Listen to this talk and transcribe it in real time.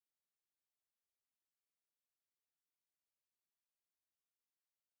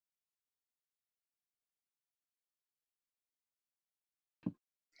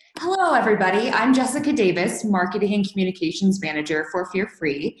Hello, everybody. I'm Jessica Davis, Marketing and Communications Manager for Fear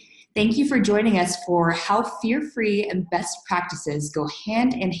Free. Thank you for joining us for How Fear Free and Best Practices Go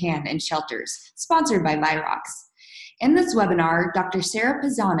Hand in Hand in Shelters, sponsored by Virox. In this webinar, Dr. Sara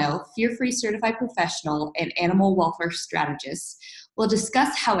Pizano, Fear Free Certified Professional and Animal Welfare Strategist, will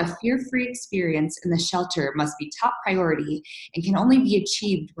discuss how a fear-free experience in the shelter must be top priority and can only be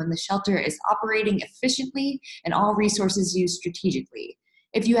achieved when the shelter is operating efficiently and all resources used strategically.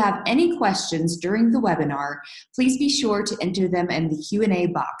 If you have any questions during the webinar, please be sure to enter them in the Q&A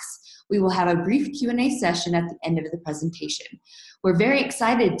box. We will have a brief Q&A session at the end of the presentation. We're very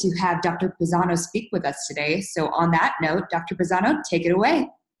excited to have Dr. Pisano speak with us today. So on that note, Dr. Pisano, take it away.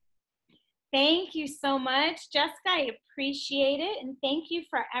 Thank you so much, Jessica. I appreciate it. And thank you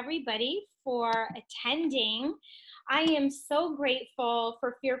for everybody for attending. I am so grateful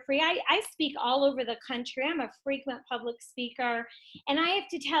for Fear Free. I speak all over the country. I'm a frequent public speaker. And I have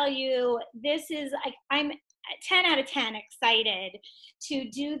to tell you, I'm 10 out of 10 excited to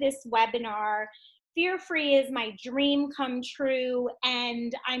do this webinar. Fear Free is my dream come true,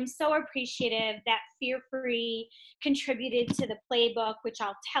 and I'm so appreciative that Fear Free contributed to the playbook, which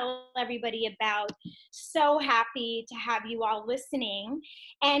I'll tell everybody about. So happy to have you all listening.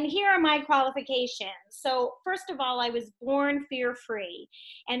 And here are my qualifications. So first of all, I was born fear-free.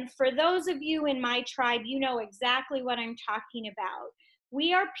 And for those of you in my tribe, you know exactly what I'm talking about.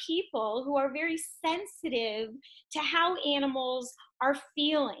 We are people who are very sensitive to how animals are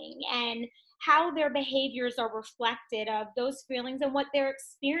feeling and how their behaviors are reflected of those feelings and what they're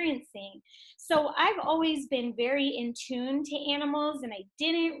experiencing. So I've always been very in tune to animals, and I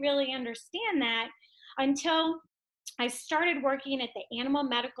didn't really understand that until I started working at the Animal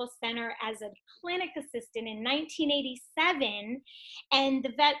Medical Center as a clinic assistant in 1987, and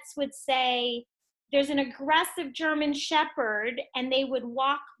the vets would say, there's an aggressive German Shepherd, and they would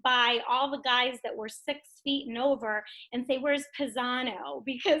walk by all the guys that were 6 feet and over and say, where's Pisano?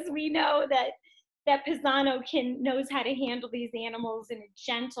 Because we know that Pisano knows how to handle these animals in a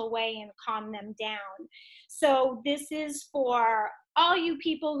gentle way and calm them down. So this is for all you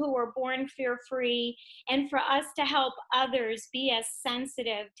people who were born fear-free, and for us to help others be as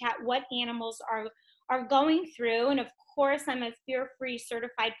sensitive to what animals are going through. And of course, I'm a fear-free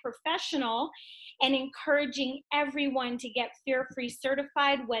certified professional, and encouraging everyone to get fear-free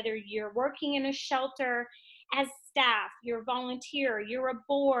certified, whether you're working in a shelter as staff, you're a volunteer, you're a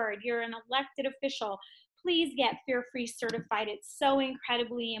board, you're an elected official. Please get fear-free certified. It's so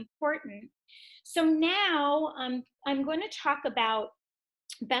incredibly important. So now I'm going to talk about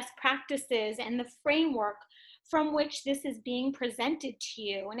best practices and the framework from which this is being presented to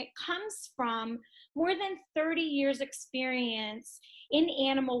you. And it comes from more than 30 years experience in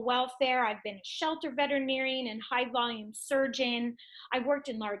animal welfare. I've been a shelter veterinarian and high volume surgeon. I worked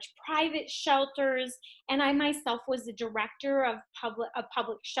in large private shelters, and I myself was the director of a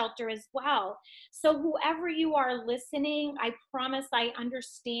public shelter as well. So whoever you are listening, I promise I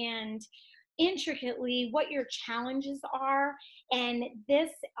understand intricately what your challenges are, and this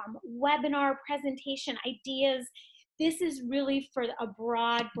webinar presentation ideas, this is really for a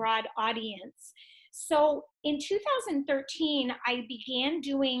broad audience. So in 2013, I began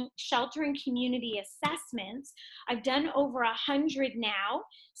doing shelter and community assessments. I've done over 100 now.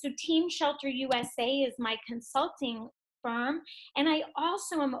 So Team Shelter USA is my consulting firm, and I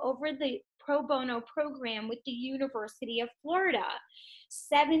also am over the pro bono program with the University of Florida.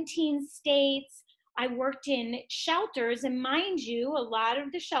 17 states. I worked in shelters, and mind you,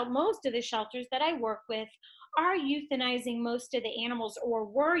 most of the shelters that I work with are euthanizing most of the animals, or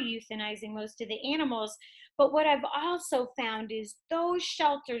were euthanizing most of the animals. But what I've also found is those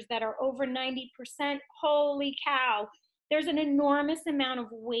shelters that are over 90%, holy cow, there's an enormous amount of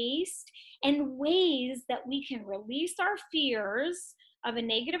waste, and ways that we can release our fears of a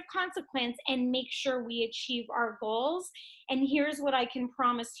negative consequence and make sure we achieve our goals. And here's what I can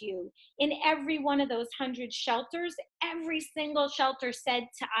promise you. In every one of those 100 shelters, every single shelter said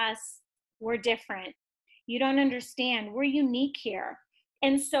to us, we're different. You don't understand. We're unique here.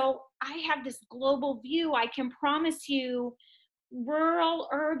 And so I have this global view. I can promise you, rural,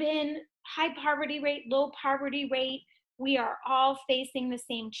 urban, high poverty rate, low poverty rate, we are all facing the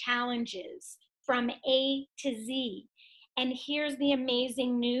same challenges from A to Z. And here's the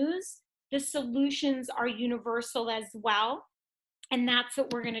amazing news. The solutions are universal as well. And that's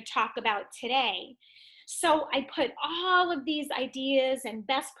what we're going to talk about today. So I put all of these ideas and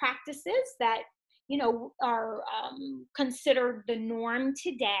best practices that are considered the norm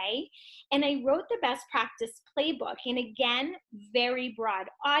today. And I wrote the best practice playbook. And again, very broad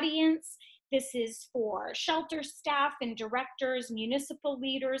audience. This is for shelter staff and directors, municipal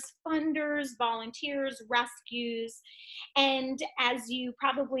leaders, funders, volunteers, rescues. And as you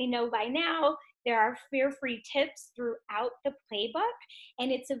probably know by now, there are fear-free tips throughout the playbook,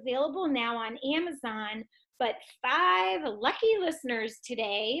 and it's available now on Amazon. But 5 lucky listeners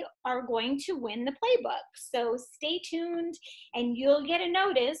today are going to win the playbook. So stay tuned, and you'll get a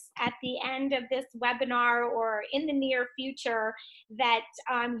notice at the end of this webinar or in the near future that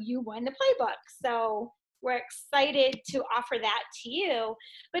you won the playbook. So we're excited to offer that to you.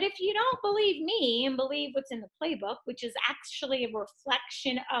 But if you don't believe me and believe what's in the playbook, which is actually a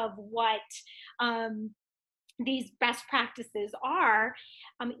reflection of what these best practices are,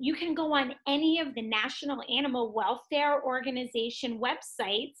 you can go on any of the National Animal Welfare Organization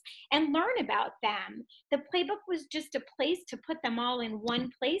websites and learn about them. The playbook was just a place to put them all in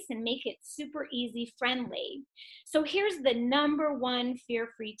one place and make it super easy friendly. So here's the number one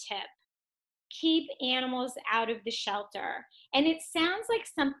fear-free tip. Keep animals out of the shelter. And it sounds like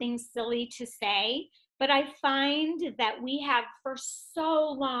something silly to say, but I find that we have for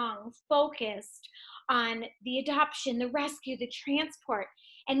so long focused on the adoption, the rescue, the transport,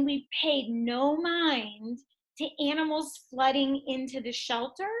 and we paid no mind to animals flooding into the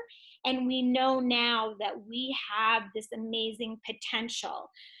shelter. And we know now that we have this amazing potential.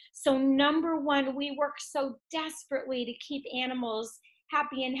 So number one, we work so desperately to keep animals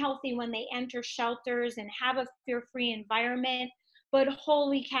happy and healthy when they enter shelters and have a fear-free environment. But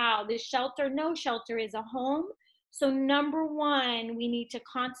holy cow, the shelter, no shelter is a home. So number one, we need to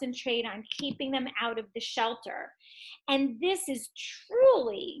concentrate on keeping them out of the shelter. And this is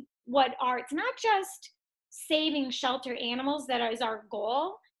truly what it's not just saving shelter animals that is our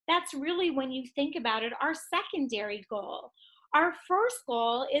goal. That's really, when you think about it, our secondary goal. Our first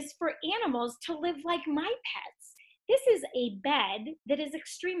goal is for animals to live like my pets. This is a bed that is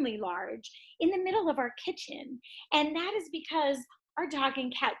extremely large in the middle of our kitchen. And that is because our dog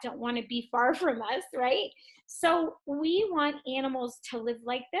and cat don't want to be far from us, right? So we want animals to live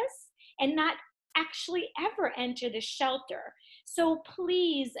like this and not actually ever enter the shelter. So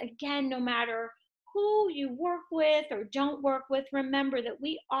please, again, no matter who you work with or don't work with, remember that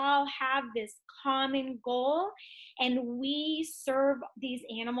we all have this common goal, and we serve these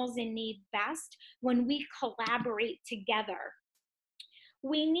animals in need best when we collaborate together.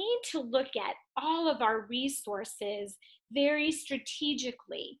 We need to look at all of our resources very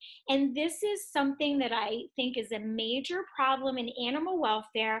strategically. And this is something that I think is a major problem in animal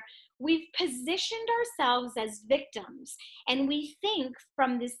welfare. We've positioned ourselves as victims, and we think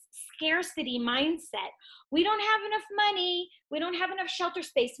from this scarcity mindset. We don't have enough money. We don't have enough shelter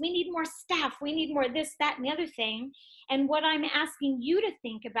space. We need more staff. We need more this, that, and the other thing. And what I'm asking you to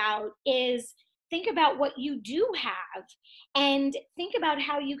think about is, think about what you do have and think about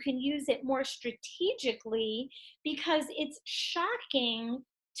how you can use it more strategically, because it's shocking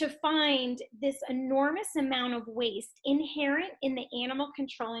to find this enormous amount of waste inherent in the animal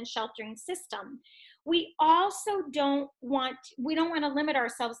control and sheltering system. We also don't want to limit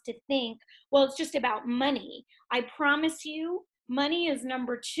ourselves to think, well, it's just about money. I promise you, money is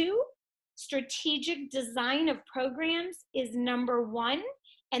number 2. Strategic design of programs is number 1.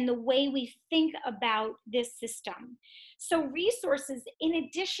 And the way we think about this system. So resources, in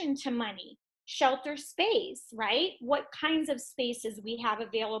addition to money, shelter space, right? What kinds of spaces we have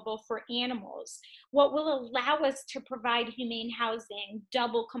available for animals, what will allow us to provide humane housing,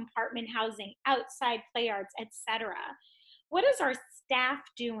 double compartment housing, outside play yards, etc. What is our staff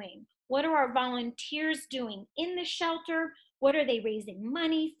doing? What are our volunteers doing in the shelter? What are they raising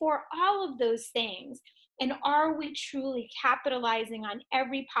money for? All of those things. And are we truly capitalizing on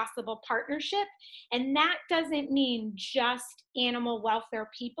every possible partnership? And that doesn't mean just animal welfare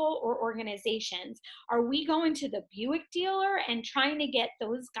people or organizations. Are we going to the Buick dealer and trying to get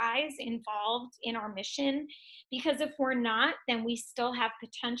those guys involved in our mission? Because if we're not, then we still have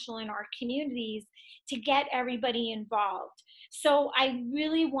potential in our communities to get everybody involved. So I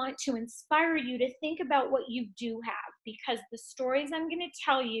really want to inspire you to think about what you do have, because the stories I'm going to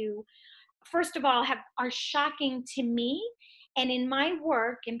tell you, first of all, are shocking to me. And in my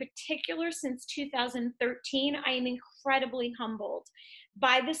work, in particular since 2013, I am incredibly humbled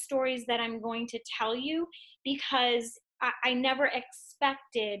by the stories that I'm going to tell you, because I never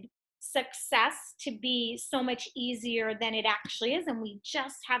expected success to be so much easier than it actually is. And we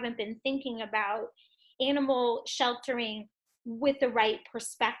just haven't been thinking about animal sheltering with the right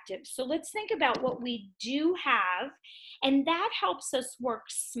perspective. So let's think about what we do have, and that helps us work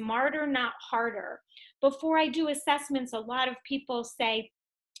smarter, not harder. Before I do assessments, a lot of people say,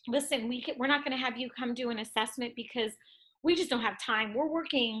 listen, we're not going to have you come do an assessment because we just don't have time. We're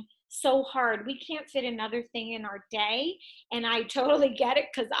working so hard. We can't fit another thing in our day. And I totally get it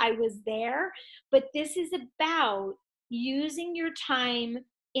because I was there. But this is about using your time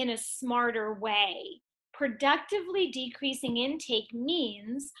in a smarter way. Productively decreasing intake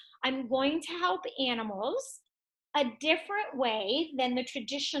means I'm going to help animals a different way than the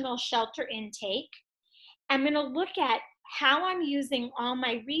traditional shelter intake. I'm going to look at how I'm using all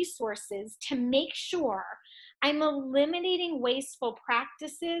my resources to make sure I'm eliminating wasteful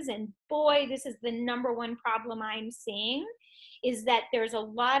practices. And boy, this is the number one problem I'm seeing, is that there's a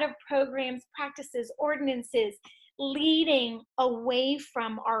lot of programs, practices, ordinances leading away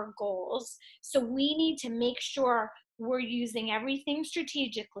from our goals. So we need to make sure we're using everything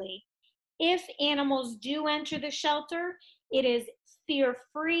strategically. If animals do enter the shelter, it is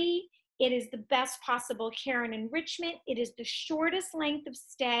fear-free. It is the best possible care and enrichment. It is the shortest length of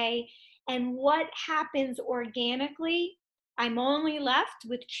stay. And what happens organically, I'm only left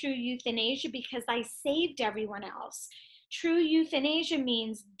with true euthanasia because I saved everyone else. True euthanasia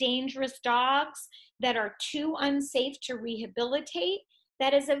means dangerous dogs that are too unsafe to rehabilitate.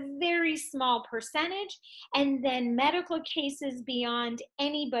 That is a very small percentage. And then medical cases beyond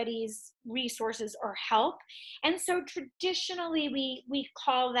anybody's resources or help. And so traditionally we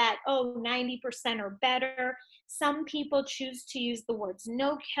call that, 90% or better. Some people choose to use the words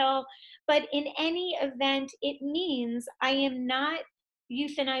no kill, but in any event, it means I am not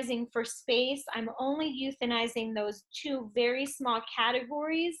euthanizing for space. I'm only euthanizing those two very small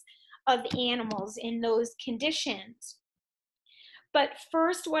categories of animals in those conditions. But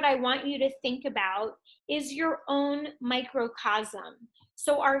first, what I want you to think about is your own microcosm.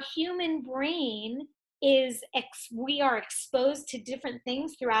 So our human brain we are exposed to different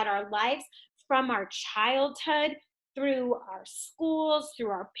things throughout our lives, from our childhood, through our schools, through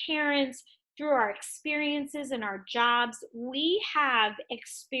our parents, through our experiences and our jobs. We have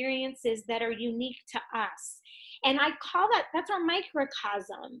experiences that are unique to us. And I call that's our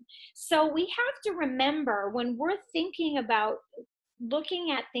microcosm. So we have to remember, when we're thinking about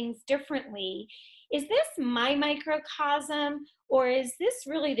looking at things differently, is this my microcosm, or is this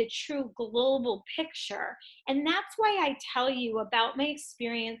really the true global picture? And that's why I tell you about my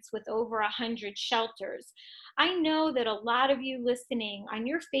experience with over 100 shelters. I know that a lot of you listening on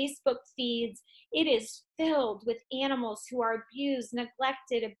your Facebook feeds, it is filled with animals who are abused,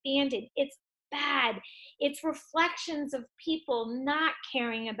 neglected, abandoned. It's bad. It's reflections of people not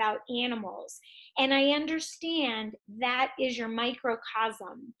caring about animals. And I understand that is your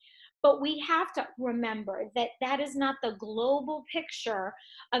microcosm. But we have to remember that that is not the global picture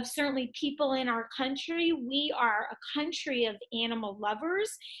of certainly people in our country. We are a country of animal lovers,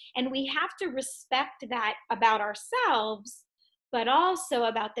 and we have to respect that about ourselves, but also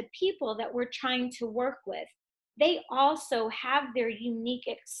about the people that we're trying to work with. They also have their unique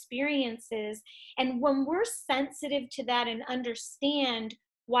experiences. And when we're sensitive to that and understand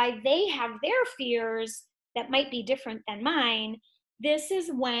why they have their fears that might be different than mine, this is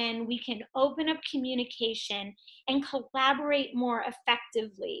when we can open up communication and collaborate more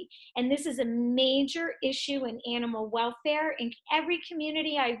effectively. And this is a major issue in animal welfare. In every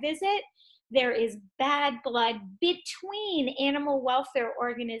community I visit, there is bad blood between animal welfare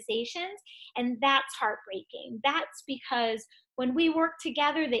organizations, and that's heartbreaking. That's because when we work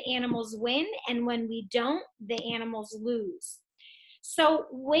together, the animals win, and when we don't, the animals lose. So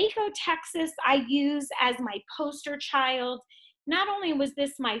Waco, Texas, I use as my poster child. Not only was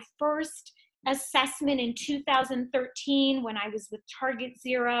this my first assessment in 2013 when I was with Target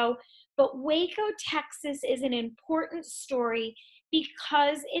Zero, but Waco, Texas is an important story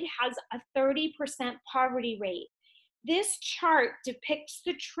because it has a 30% poverty rate. This chart depicts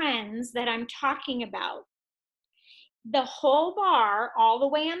the trends that I'm talking about. The whole bar, all the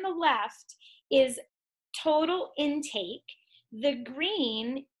way on the left, is total intake. The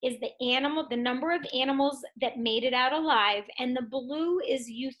green is the number of animals that made it out alive, and the blue is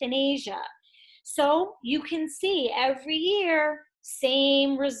euthanasia. So you can see every year,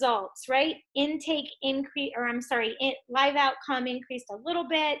 same results, right? Intake increase, live outcome increased a little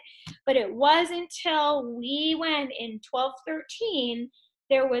bit, but it wasn't until we went in 12-13,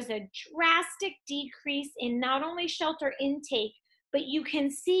 there was a drastic decrease in not only shelter intake, but you can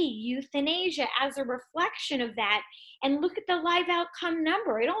see euthanasia as a reflection of that. And look at the live outcome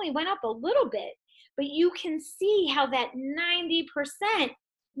number. It only went up a little bit, but you can see how that 90%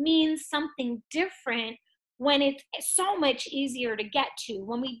 means something different when it's so much easier to get to,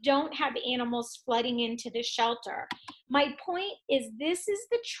 when we don't have animals flooding into the shelter. My point is, this is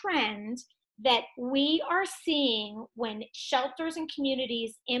the trend that we are seeing when shelters and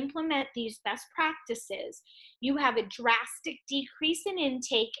communities implement these best practices, you have a drastic decrease in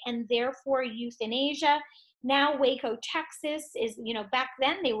intake and therefore euthanasia. Now Waco, Texas is, back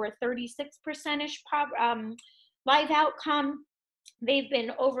then they were 36% live outcome. They've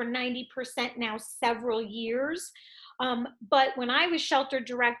been over 90% now several years. But when I was shelter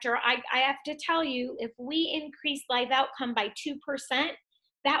director, I have to tell you, if we increased live outcome by 2%,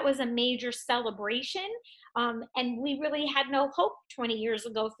 that was a major celebration. And we really had no hope 20 years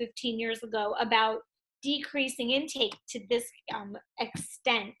ago, 15 years ago, about decreasing intake to this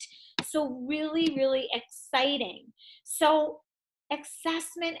extent. So really, really exciting. So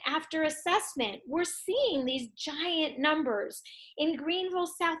assessment after assessment, we're seeing these giant numbers. In Greenville,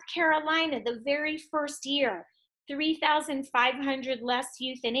 South Carolina, the very first year, 3,500 less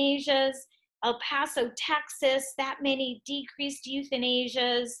euthanasias. El Paso, Texas, that many decreased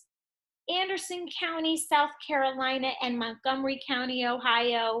euthanasias. Anderson County, South Carolina, and Montgomery County,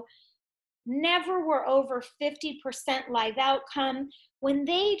 Ohio, never were over 50% live outcome. When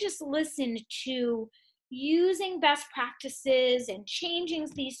they just listened to using best practices and changing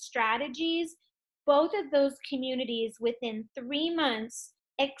these strategies, both of those communities within 3 months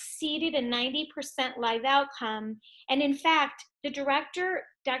exceeded a 90% live outcome. And in fact, the director,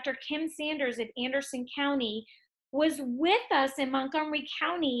 Dr. Kim Sanders at Anderson County, was with us in Montgomery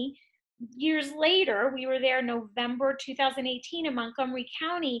County years later. We were there November 2018 in Montgomery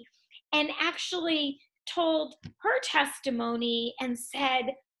County, and actually told her testimony and said,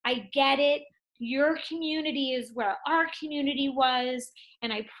 I get it. Your community is where our community was,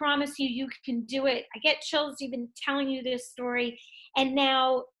 and I promise you, you can do it. I get chills even telling you this story. And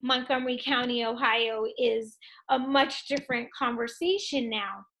now Montgomery County, Ohio is a much different conversation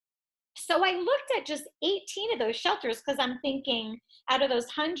now. So I looked at just 18 of those shelters because I'm thinking out of those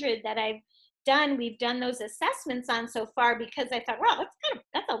 100 that we've done those assessments on so far, because I thought, well,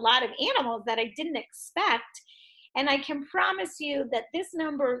 that's a lot of animals that I didn't expect. And I can promise you that this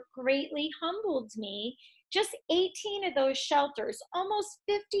number greatly humbled me. Just 18 of those shelters, almost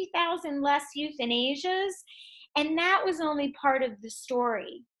 50,000 less euthanasias, and that was only part of the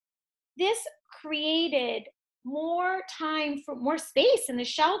story. This created more time for more space in the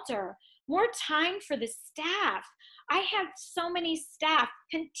shelter, more time for the staff. I have so many staff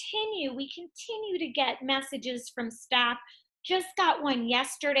we continue to get messages from staff. Just got one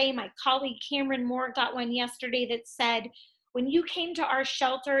yesterday. My colleague Cameron Moore got one yesterday that said, when you came to our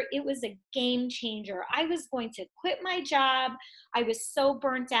shelter, it was a game changer. I was going to quit my job. I was so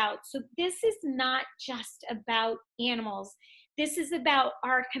burnt out. So this is not just about animals. This is about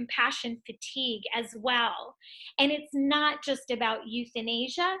our compassion fatigue as well. And it's not just about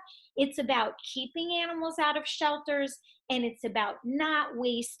euthanasia. It's about keeping animals out of shelters, and it's about not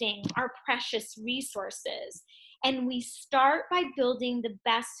wasting our precious resources. And we start by building the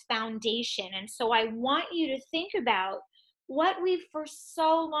best foundation. And so I want you to think about what we've for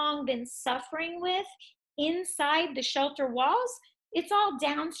so long been suffering with inside the shelter walls. It's all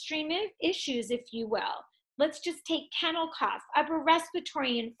downstream issues, if you will. Let's just take kennel cough, upper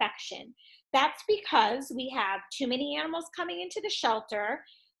respiratory infection. That's because we have too many animals coming into the shelter.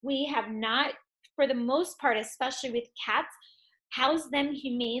 We have not, for the most part, especially with cats, housed them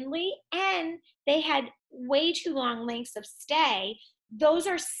humanely, and they had way too long lengths of stay. Those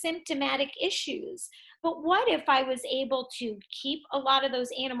are symptomatic issues. But what if I was able to keep a lot of those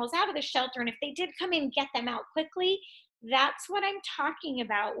animals out of the shelter, and if they did come in, get them out quickly? That's what I'm talking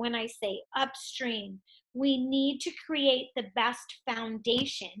about when I say upstream. We need to create the best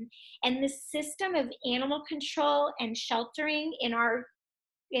foundation, and the system of animal control and sheltering in our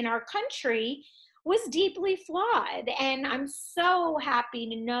country was deeply flawed. And I'm so happy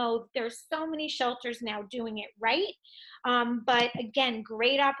to know there's so many shelters now doing it right. But again,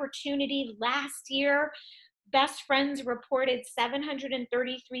 great opportunity. Last year, Best Friends reported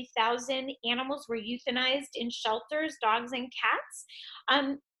 733,000 animals were euthanized in shelters, dogs and cats.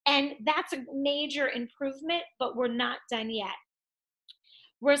 And that's a major improvement, but we're not done yet.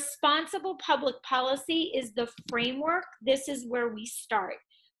 Responsible public policy is the framework. This is where we start.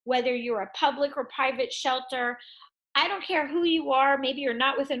 Whether you're a public or private shelter, I don't care who you are, maybe you're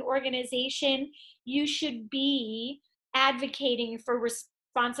not with an organization, you should be advocating for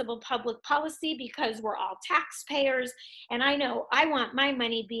responsible public policy, because we're all taxpayers. And I know I want my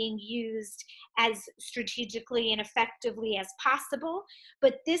money being used as strategically and effectively as possible.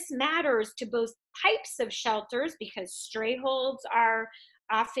 But this matters to both types of shelters, because stray holds are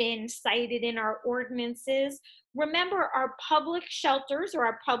often cited in our ordinances. Remember, our public shelters or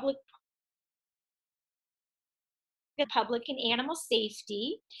our public public and animal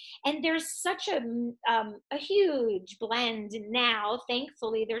safety. And there's such a huge blend now.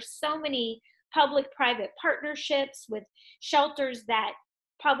 Thankfully, there's so many public-private partnerships with shelters that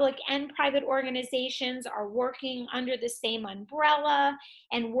public and private organizations are working under the same umbrella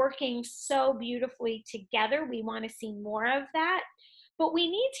and working so beautifully together. We want to see more of that. But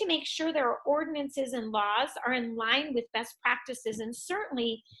we need to make sure that our ordinances and laws are in line with best practices, and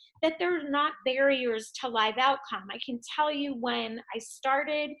certainly that there are not barriers to live outcome. I can tell you, when I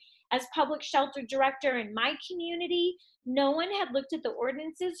started as public shelter director in my community, no one had looked at the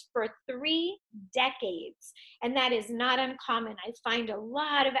ordinances for 3 decades. And that is not uncommon. I find a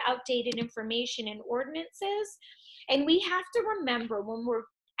lot of outdated information in ordinances. And we have to remember, when we're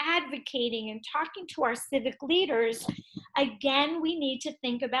advocating and talking to our civic leaders, again, we need to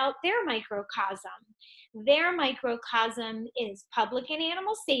think about their microcosm. Their microcosm is public and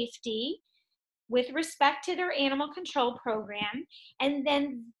animal safety with respect to their animal control program. And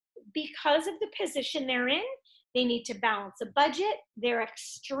then, because of the position they're in, they need to balance a budget. They're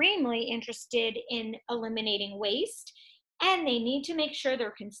extremely interested in eliminating waste, and they need to make sure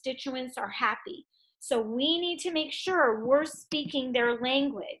their constituents are happy. So we need to make sure we're speaking their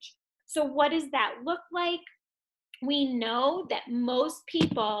language. So what does that look like? We know that most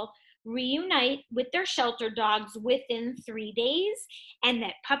people reunite with their shelter dogs within 3 days, and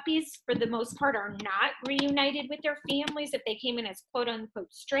that puppies, for the most part, are not reunited with their families if they came in as quote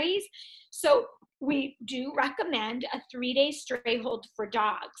unquote strays. So we do recommend a 3-day stray hold for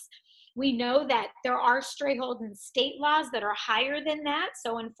dogs. We know that there are stray holds in state laws that are higher than that.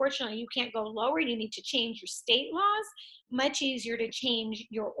 So unfortunately, you can't go lower. You need to change your state laws. Much easier to change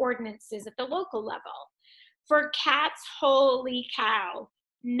your ordinances at the local level. For cats, holy cow,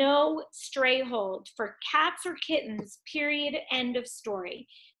 no stray hold for cats or kittens, period, end of story.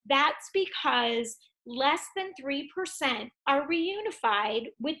 That's because less than 3% are reunified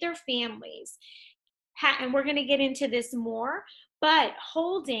with their families. And we're going to get into this more, but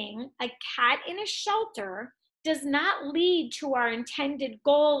holding a cat in a shelter does not lead to our intended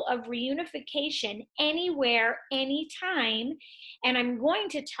goal of reunification anywhere, anytime. And I'm going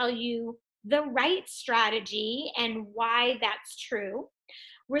to tell you the right strategy and why that's true.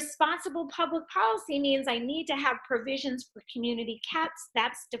 Responsible public policy means I need to have provisions for community cats.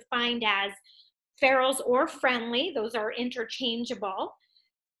 That's defined as ferals or friendly. Those are interchangeable.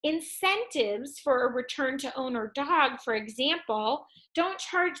 Incentives for a return to owner dog, for example, don't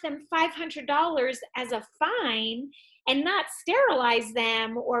charge them $500 as a fine and not sterilize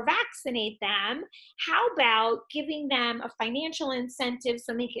them or vaccinate them. How about giving them a financial incentive,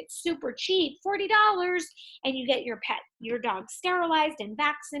 so make it super cheap, $40, and you get your dog sterilized and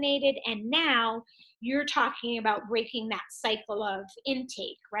vaccinated, and now you're talking about breaking that cycle of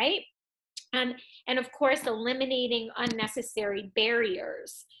intake, right? And of course, eliminating unnecessary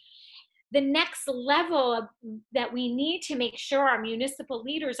barriers. The next level that we need to make sure our municipal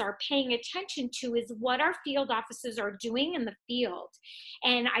leaders are paying attention to is what our field officers are doing in the field.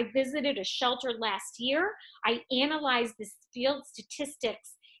 And I visited a shelter last year. I analyzed the field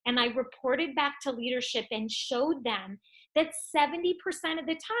statistics, and I reported back to leadership and showed them that 70% of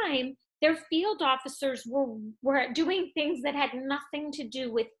the time, their field officers were doing things that had nothing to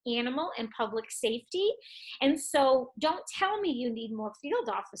do with animal and public safety. And so don't tell me you need more field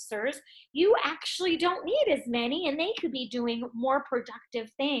officers. You actually don't need as many, and they could be doing more productive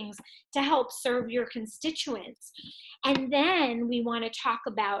things to help serve your constituents. And then we want to talk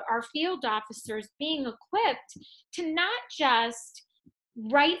about our field officers being equipped to not just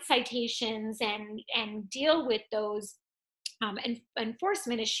write citations and deal with those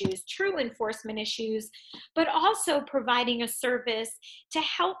enforcement issues, true enforcement issues, but also providing a service to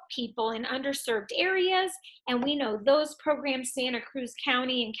help people in underserved areas. And we know those programs, Santa Cruz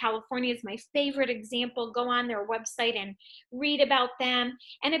County in California is my favorite example. Go on their website and read about them,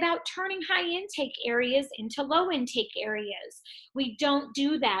 and about turning high intake areas into low intake areas. We don't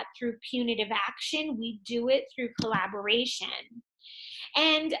do that through punitive action. We do it through collaboration.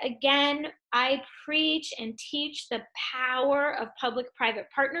 And again, I preach and teach the power of public-private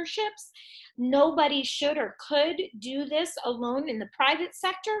partnerships. Nobody should or could do this alone in the private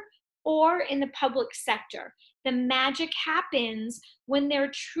sector or in the public sector. The magic happens when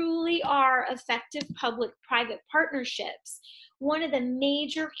there truly are effective public-private partnerships. One of the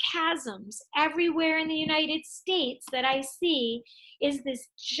major chasms everywhere in the United States that I see is this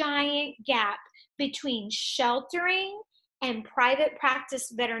giant gap between sheltering and private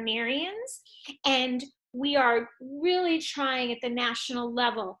practice veterinarians. And we are really trying at the national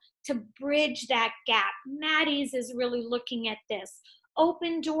level to bridge that gap. Maddie's is really looking at this.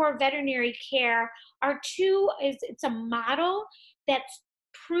 open door veterinary care it's a model that's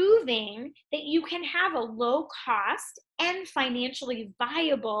proving that you can have a low cost and financially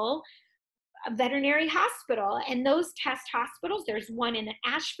viable veterinary hospital. And those test hospitals, there's one in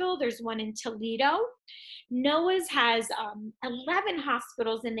Asheville, there's one in Toledo. NOAA's has 11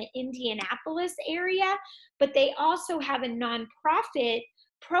 hospitals in the Indianapolis area, but they also have a nonprofit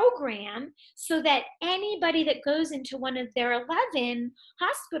program so that anybody that goes into one of their 11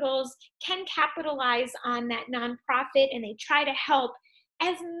 hospitals can capitalize on that nonprofit, and they try to help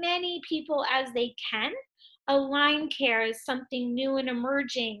as many people as they can. Align Care is something new and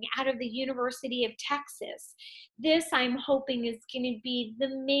emerging out of the University of Texas. This, I'm hoping, is going to be the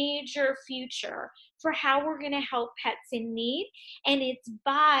major future for how we're going to help pets in need. And it's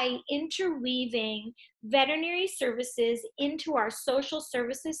by interweaving veterinary services into our social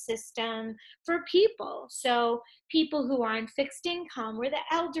services system for people. So people who are on fixed income or the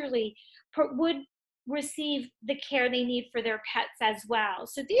elderly would receive the care they need for their pets as well.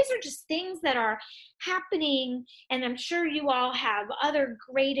 So these are just things that are happening, and I'm sure you all have other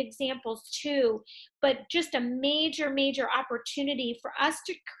great examples too, but just a major, major opportunity for us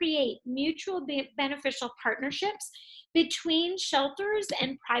to create mutual beneficial partnerships between shelters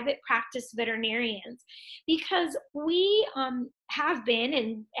and private practice veterinarians, because we have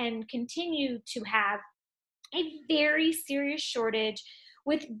been and continue to have a very serious shortage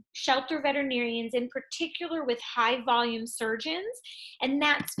with shelter veterinarians, in particular with high volume surgeons. And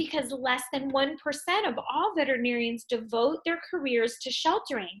that's because less than 1% of all veterinarians devote their careers to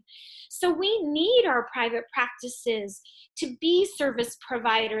sheltering. So we need our private practices to be service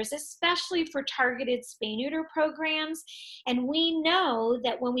providers, especially for targeted spay-neuter programs. And we know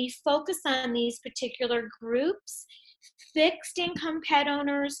that when we focus on these particular groups, fixed income pet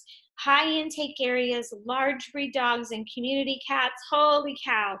owners, high intake areas, large breed dogs, and community cats, holy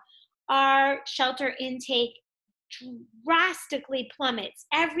cow, our shelter intake drastically plummets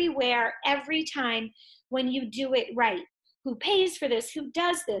everywhere, every time when you do it right. Who pays for this? Who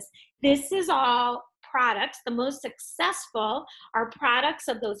does this? This is all products. The most successful are products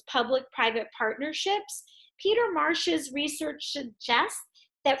of those public-private partnerships. Peter Marsh's research suggests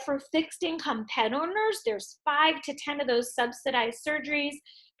that for fixed income pet owners, there's 5 to 10 of those subsidized surgeries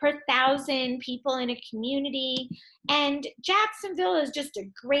per 1,000 people in a community. And Jacksonville is just a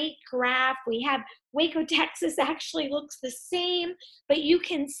great graph. We have Waco, Texas actually looks the same, but you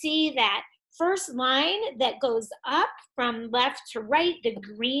can see that first line that goes up from left to right, the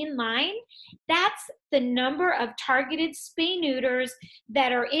green line, that's the number of targeted spay-neuters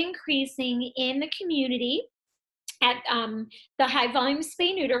that are increasing in the community at the high volume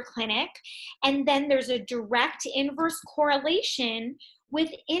spay-neuter clinic. And then there's a direct inverse correlation with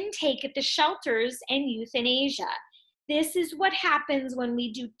intake at the shelters and euthanasia. This is what happens when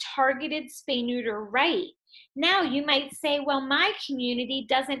we do targeted spay-neuter right. Now you might say, well, my community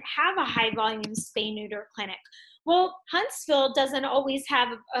doesn't have a high volume spay-neuter clinic. Well, Huntsville doesn't always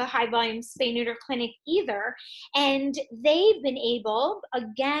have a high volume spay-neuter clinic either. And they've been able,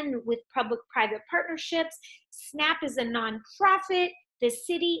 again, with public-private partnerships, SNAP is a nonprofit, the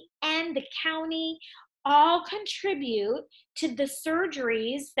city and the county all contribute to the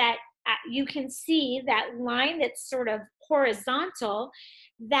surgeries that you can see that line that's sort of horizontal.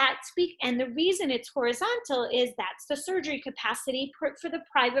 And the reason it's horizontal is that's the surgery capacity for the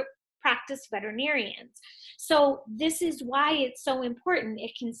private practice veterinarians. So this is why it's so important.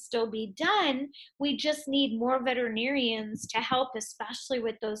 It can still be done. We just need more veterinarians to help, especially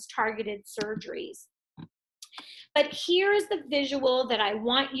with those targeted surgeries. But here's the visual that I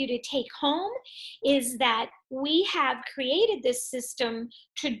want you to take home, is that we have created this system,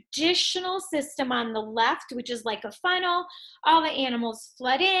 traditional system on the left, which is like a funnel. All the animals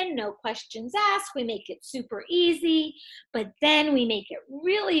flood in, no questions asked. We make it super easy, but then we make it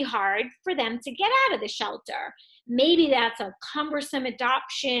really hard for them to get out of the shelter. Maybe that's a cumbersome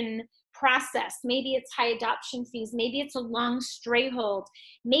adoption process. Maybe it's high adoption fees. Maybe it's a long stray hold.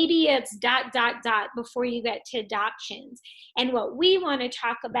 Maybe it's ... before you get to adoptions. And what we want to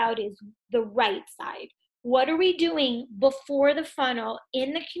talk about is the right side. What are we doing before the funnel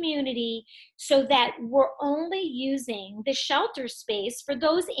in the community so that we're only using the shelter space for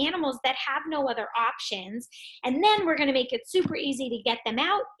those animals that have no other options? And then we're going to make it super easy to get them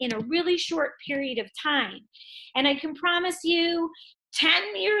out in a really short period of time. And I can promise you,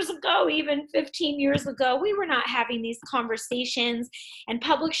 10 years ago, even 15 years ago, we were not having these conversations, and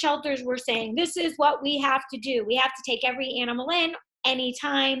public shelters were saying, this is what we have to do. We have to take every animal in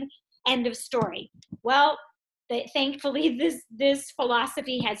anytime, end of story. Well, thankfully this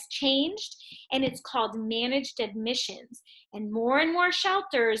philosophy has changed, and it's called managed admissions. And more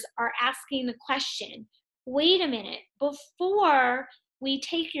shelters are asking the question, wait a minute, before we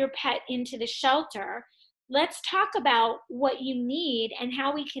take your pet into the shelter, let's talk about what you need and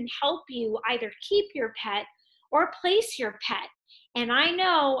how we can help you either keep your pet or place your pet. And I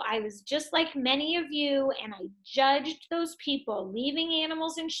know I was just like many of you, and I judged those people leaving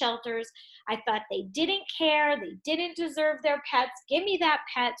animals in shelters. I thought they didn't care, they didn't deserve their pets. Give me that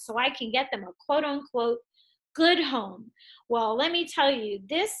pet so I can get them a quote unquote good home. Well, let me tell you,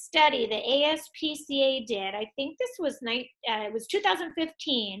 this study the ASPCA did, I think this was it was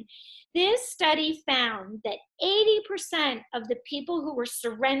 2015. This study found that 80% of the people who were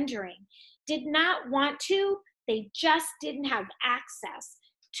surrendering did not want to, they just didn't have access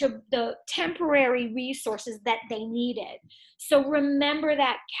to the temporary resources that they needed. So remember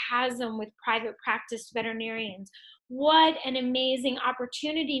that chasm with private practice veterinarians. What an amazing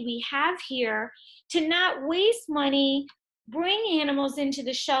opportunity we have here to not waste money, bring animals into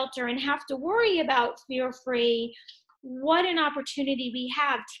the shelter and have to worry about fear-free. What an opportunity we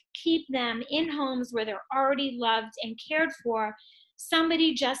have to keep them in homes where they're already loved and cared for.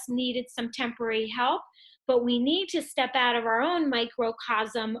 Somebody just needed some temporary help, but we need to step out of our own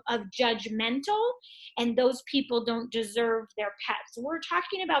microcosm of judgmental, and those people don't deserve their pets. We're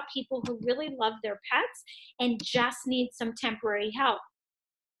talking about people who really love their pets and just need some temporary help.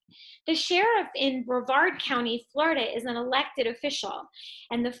 The sheriff in Brevard County, Florida, is an elected official.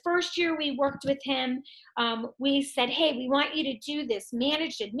 And the first year we worked with him, we said, hey, we want you to do this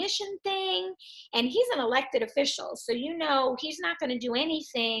managed admission thing. And he's an elected official, so you know he's not going to do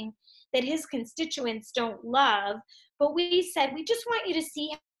anything that his constituents don't love. But we said, we just want you to see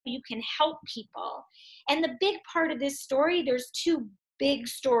how you can help people. And the big part of this story, there's two big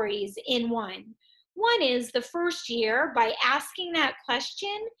stories in one. One is the first year, by asking that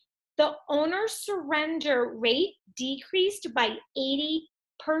question, the owner surrender rate decreased by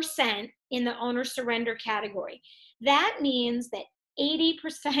 80% in the owner surrender category. That means that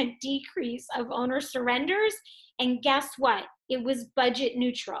 80% decrease of owner surrenders, and guess what? It was budget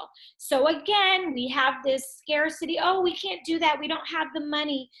neutral. So again, we have this scarcity. Oh, we can't do that. We don't have the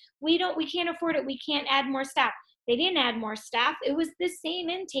money. We can't afford it. We can't add more staff. They didn't add more staff. It was the same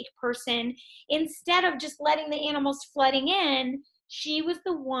intake person. Instead of just letting the animals flooding in, she was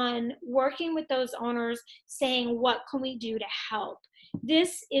the one working with those owners saying, what can we do to help?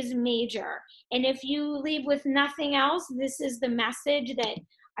 This is major. And if you leave with nothing else, this is the message that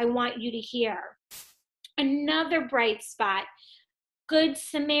I want you to hear. Another bright spot, Good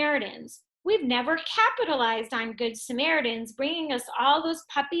Samaritans. We've never capitalized on Good Samaritans, bringing us all those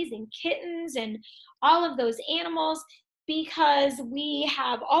puppies and kittens and all of those animals, because we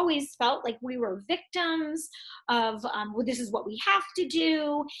have always felt like we were victims of, well, this is what we have to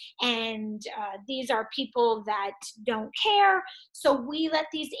do, and these are people that don't care. So we let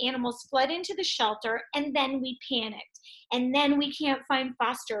these animals flood into the shelter, and then we panicked, and then we can't find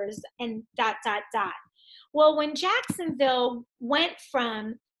fosters, and ... Well, when Jacksonville went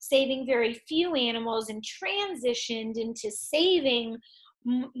from saving very few animals and transitioned into saving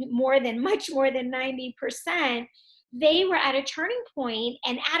much more than 90%, they were at a turning point,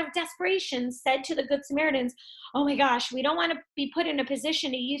 and out of desperation said to the Good Samaritans, oh my gosh, we don't want to be put in a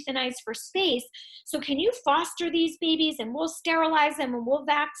position to euthanize for space. So can you foster these babies, and we'll sterilize them and we'll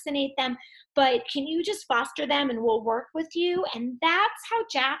vaccinate them, but can you just foster them and we'll work with you? And that's how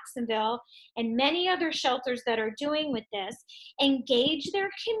Jacksonville and many other shelters that are doing with this engage their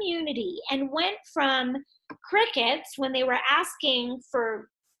community, and went from crickets when they were asking for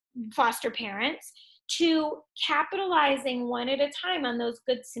foster parents to capitalizing one at a time on those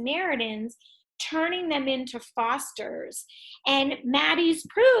Good Samaritans, turning them into fosters. And Maddie's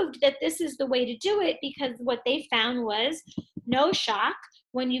proved that this is the way to do it, because what they found was no shock.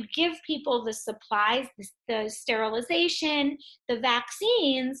 When you give people the supplies, the sterilization, the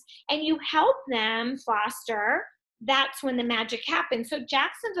vaccines, and you help them foster, that's when the magic happens. So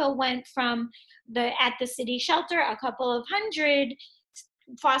Jacksonville went from at the city shelter, a couple of hundred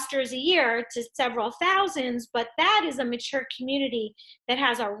fosters a year to several thousands, but that is a mature community that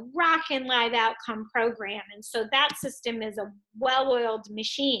has a rockin' live outcome program. And so that system is a well-oiled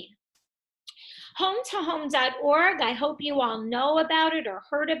machine. HomeToHome.org, I hope you all know about it or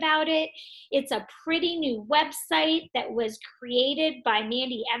heard about it. It's a pretty new website that was created by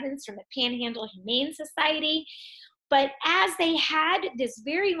Mandy Evans from the Panhandle Humane Society. But as they had this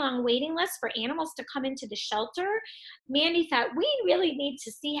very long waiting list for animals to come into the shelter, Mandy thought, we really need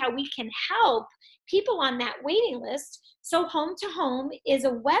to see how we can help people on that waiting list. So Home to Home is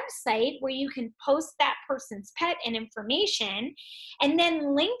a website where you can post that person's pet and information and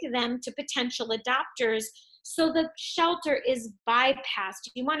then link them to potential adopters, so the shelter is bypassed.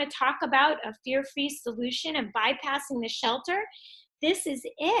 You want to talk about a fear-free solution and bypassing the shelter? This is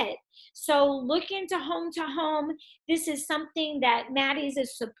it. So look into Home to Home. This is something that Maddie's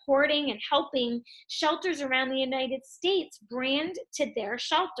is supporting and helping shelters around the United States brand to their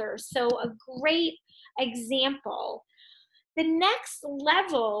shelters. So a great example. The next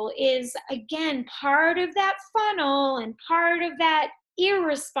level is, again, part of that funnel and part of that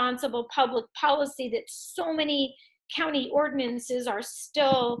irresponsible public policy that so many county ordinances are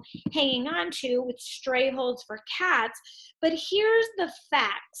still hanging on to with stray holds for cats. But here's the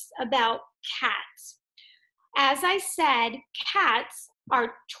facts about cats. As I said, cats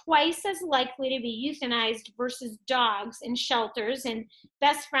are twice as likely to be euthanized versus dogs in shelters, and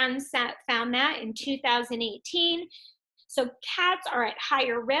Best Friends found that in 2018. So cats are at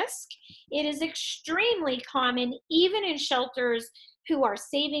higher risk. It is extremely common, even in shelters who are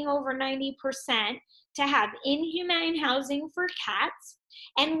saving over 90%, to have inhumane housing for cats.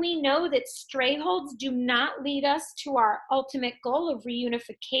 And we know that stray holds do not lead us to our ultimate goal of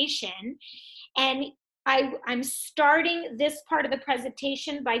reunification. And I'm starting this part of the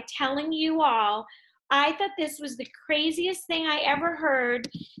presentation by telling you all, I thought this was the craziest thing I ever heard.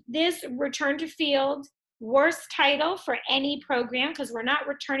 This return to field, worst title for any program because we're not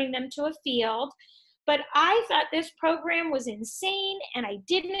returning them to a field. But I thought this program was insane and I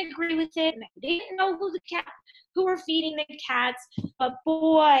didn't agree with it, and I didn't know who were feeding the cats. But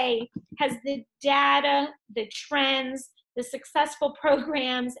boy, has the data, the trends, the successful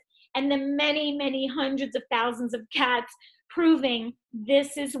programs, and the many, many hundreds of thousands of cats proving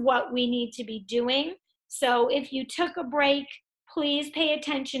this is what we need to be doing. So if you took a break, please pay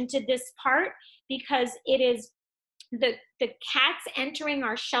attention to this part, because it is the cats entering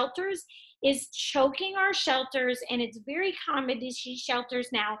our shelters is choking our shelters, and it's very common to see shelters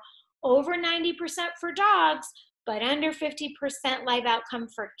now over 90% for dogs, but under 50% live outcome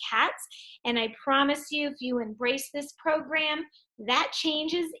for cats. And I promise you, if you embrace this program, that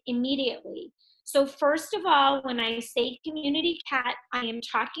changes immediately. So first of all, when I say community cat, I am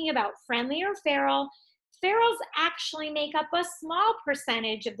talking about friendly or feral. Ferals actually make up a small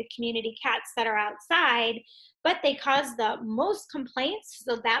percentage of the community cats that are outside, but they cause the most complaints,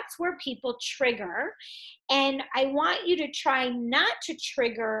 so that's where people trigger. And I want you to try not to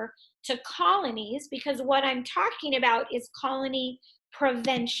trigger to colonies, because what I'm talking about is colony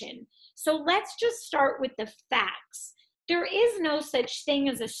prevention. So let's just start with the facts. There is no such thing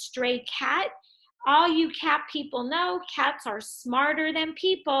as a stray cat. All you cat people know, cats are smarter than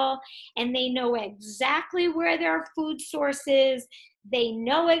people, and they know exactly where their food source is. They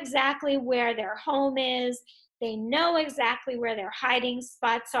know exactly where their home is. They know exactly where their hiding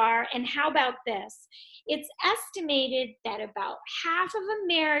spots are. And how about this? It's estimated that about half of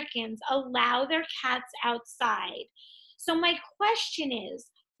Americans allow their cats outside. So my question is,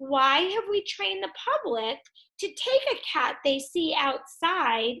 why have we trained the public to take a cat they see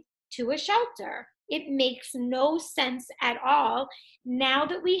outside to a shelter? It makes no sense at all now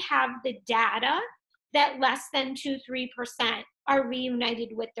that we have the data that less than 2-3% are reunited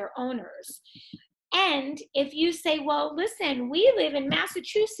with their owners. And if you say, well, listen, we live in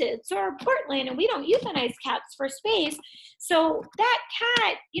Massachusetts or Portland and we don't euthanize cats for space, so that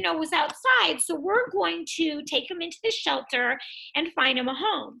cat, was outside, so we're going to take him into the shelter and find him a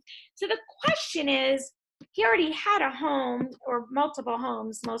home. So the question is, he already had a home, or multiple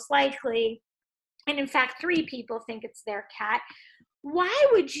homes most likely, and in fact 3 people think it's their cat. Why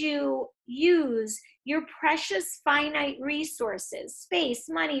would you use your precious finite resources, space,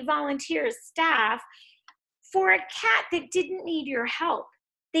 money, volunteers, staff, for a cat that didn't need your help?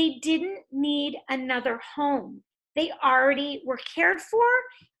 They didn't need another home. They already were cared for.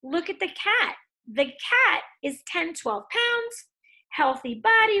 Look at the cat. The cat is 10, 12 pounds, healthy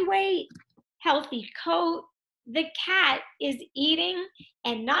body weight, healthy coat. The cat is eating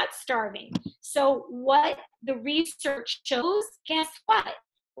and not starving. So what the research shows, guess what?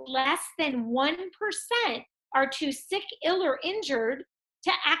 Less than 1% are too sick, ill, or injured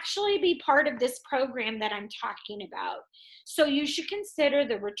to actually be part of this program that I'm talking about. So you should consider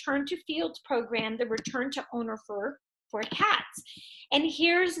the Return to Fields program, the Return to Owner for cats. And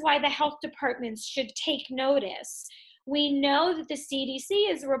here's why the health departments should take notice. We know that the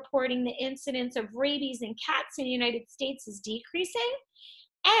CDC is reporting the incidence of rabies in cats in the United States is decreasing.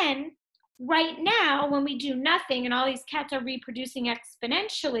 And Right now, when we do nothing and all these cats are reproducing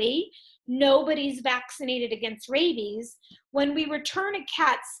exponentially, nobody's vaccinated against rabies. When we return a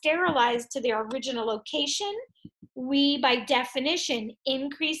cat sterilized to their original location, we, by definition,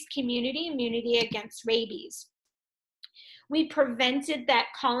 increase community immunity against rabies. We prevented that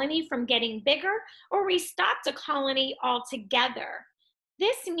colony from getting bigger, or we stopped a colony altogether.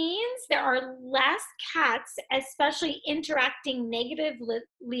 This means there are less cats, especially interacting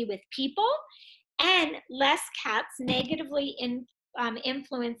negatively with people, and less cats negatively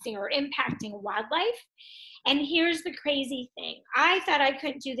influencing or impacting wildlife. And here's the crazy thing. I thought I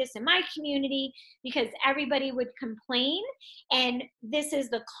couldn't do this in my community because everybody would complain. And this is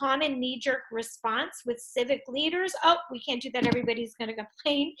the common knee-jerk response with civic leaders. Oh, we can't do that. Everybody's going to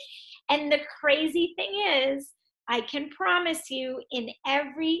complain. And the crazy thing is, I can promise you, in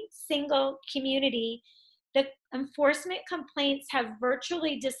every single community, the enforcement complaints have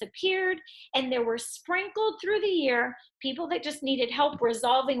virtually disappeared, and there were sprinkled through the year people that just needed help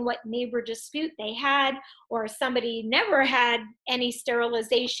resolving what neighbor dispute they had, or somebody never had any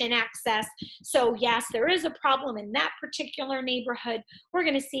sterilization access. So yes, there is a problem in that particular neighborhood. We're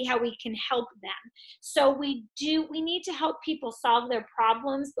going to see how we can help them. So we need to help people solve their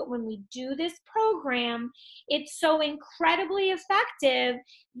problems, but when we do this program, it's so incredibly effective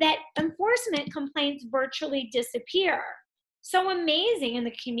that enforcement complaints virtually disappear. So amazing in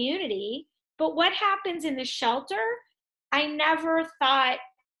the community. But what happens in the shelter, I never thought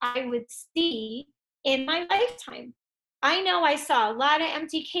I would see in my lifetime. I know I saw a lot of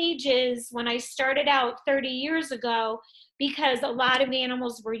empty cages when I started out 30 years ago because a lot of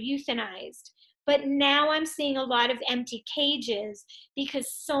animals were euthanized. But now I'm seeing a lot of empty cages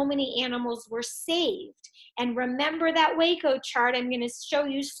because so many animals were saved. And remember that Waco chart, I'm going to show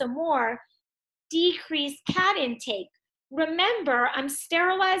you some more. Decreased cat intake. Remember, I'm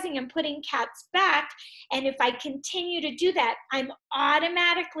sterilizing and putting cats back, and if I continue to do that, I'm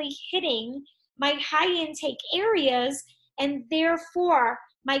automatically hitting my high intake areas, and therefore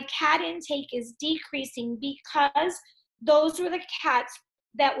my cat intake is decreasing because those were the cats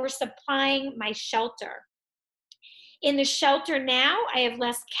that were supplying my shelter. In the shelter now, I have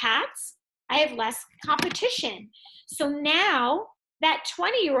less cats, I have less competition. So now that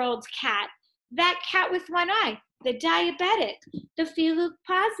 20-year-old cat, that cat with one eye, the diabetic, the fetal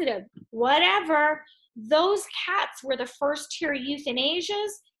positive, whatever, those cats were the first tier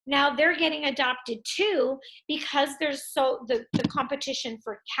euthanasias. Now they're getting adopted too because there's the competition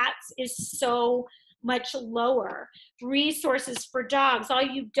for cats is so much lower. Resources for dogs. All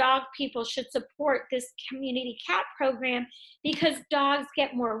you dog people should support this community cat program because dogs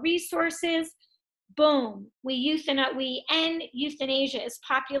get more resources. Boom, we end euthanasia as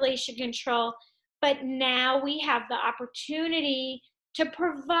population control, but now we have the opportunity to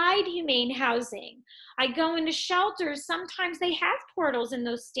provide humane housing. I go into shelters, sometimes they have portals in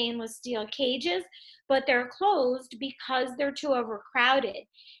those stainless steel cages, but they're closed because they're too overcrowded.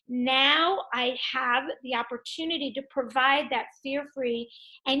 Now I have the opportunity to provide that fear-free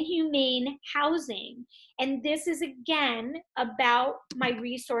and humane housing. And this is again about my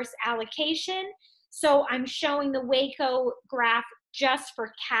resource allocation. So I'm showing the Waco graph just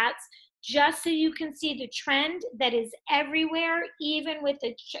for cats, just so you can see the trend that is everywhere, even with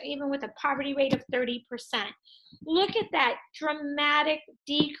a poverty rate of 30%. Look at that dramatic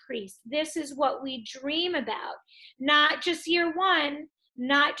decrease. This is what we dream about. Not just year one,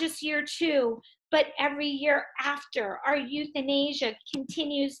 not just year two, but every year after. Our euthanasia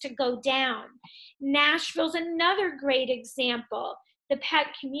continues to go down. Nashville's another great example. The Pet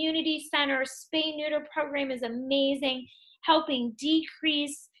Community Center spay-neuter program is amazing, helping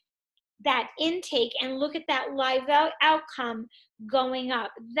decrease that intake, and look at that live outcome going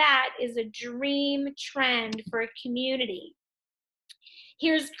up. That is a dream trend for a community.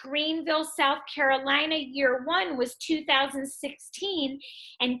 Here's Greenville, South Carolina. Year one was 2016,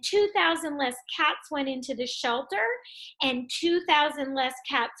 and 2,000 less cats went into the shelter, and 2,000 less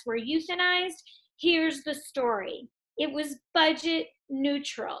cats were euthanized. Here's the story. It was budget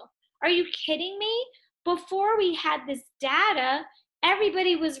neutral. Are you kidding me? Before we had this data,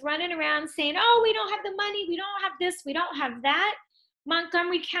 everybody was running around saying, oh, we don't have the money, we don't have this, we don't have that.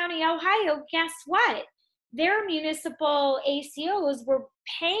 Montgomery County, Ohio, guess what? Their municipal ACOs were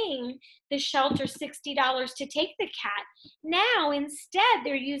paying the shelter $60 to take the cat. Now, instead,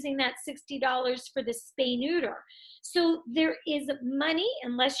 they're using that $60 for the spay-neuter. So there is money,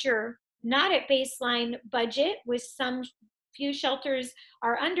 unless you're not at baseline budget, with some few shelters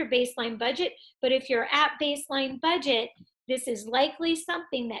are under baseline budget, but if you're at baseline budget, this is likely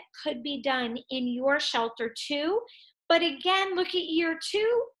something that could be done in your shelter too. But again, look at year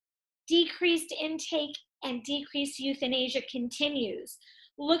two. decreased intake and decreased euthanasia continues.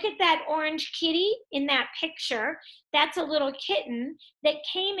 Look at that orange kitty in that picture. That's a little kitten that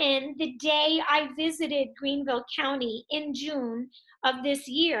came in the day I visited Greenville County in June of this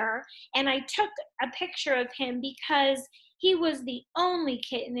year. And I took a picture of him because he was the only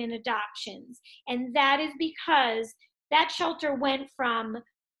kitten in adoptions. And that is because that shelter went from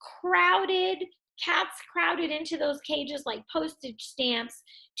crowded, cats crowded into those cages like postage stamps,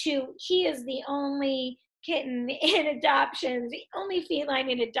 to he is the only kitten in adoption, the only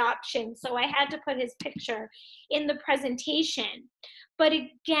feline in adoption. So I had to put his picture in the presentation. But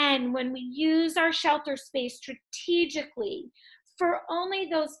again, when we use our shelter space strategically for only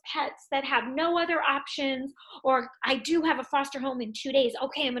those pets that have no other options, or I do have a foster home in 2 days,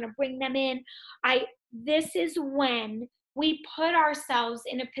 okay, I'm gonna bring them in. This is when we put ourselves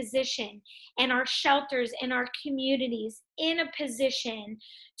in a position, and our shelters and our communities in a position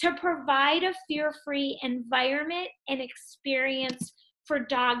to provide a fear-free environment and experience for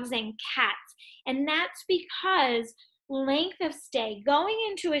dogs and cats. And that's because length of stay, going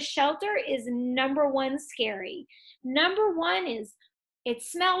into a shelter, is number one scary. Number one is it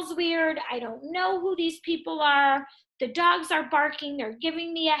smells weird. I don't know who these people are. The dogs are barking. They're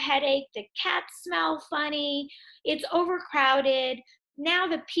giving me a headache. The cats smell funny. It's overcrowded. Now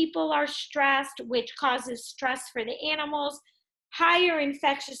the people are stressed, which causes stress for the animals, higher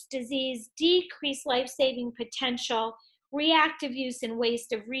infectious disease, decreased life-saving potential, reactive use and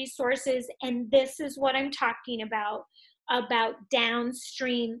waste of resources. And this is what I'm talking about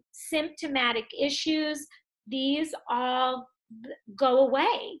downstream symptomatic issues. These all go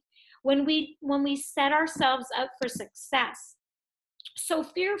away when we set ourselves up for success. So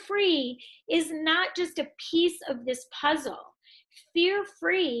fear-free is not just a piece of this puzzle.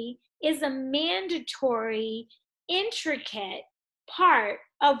 Fear-free is a mandatory, intricate part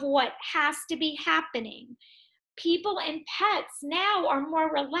of what has to be happening. People and pets now are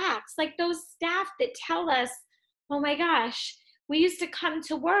more relaxed, like those staff that tell us, oh my gosh, we used to come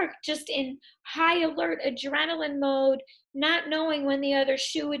to work just in high alert adrenaline mode, not knowing when the other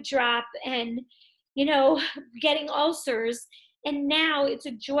shoe would drop and, getting ulcers. And now it's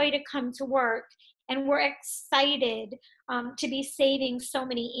a joy to come to work, and we're excited to be saving so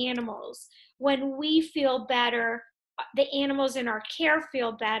many animals. When we feel better, the animals in our care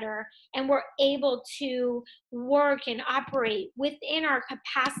feel better, and we're able to work and operate within our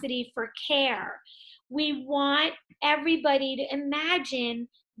capacity for care. We want everybody to imagine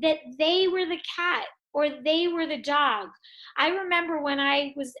that they were the cat or they were the dog. I remember when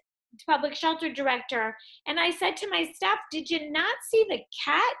I was public shelter director, and I said to my staff, did you not see the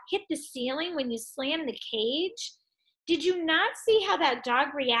cat hit the ceiling when you slammed the cage? Did you not see how that dog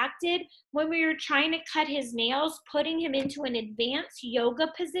reacted when we were trying to cut his nails, putting him into an advanced yoga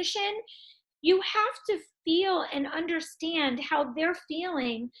position? You have to feel and understand how they're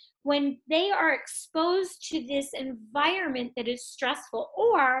feeling when they are exposed to this environment that is stressful,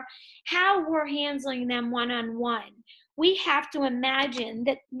 or how we're handling them one-on-one. We have to imagine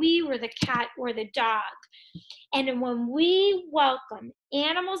that we were the cat or the dog. And when we welcome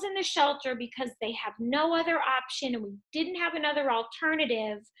animals in the shelter because they have no other option and we didn't have another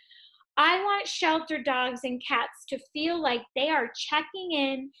alternative, I want shelter dogs and cats to feel like they are checking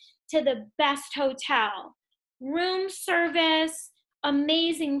in to the best hotel. Room service,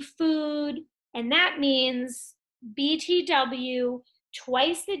 amazing food, and that means BTW,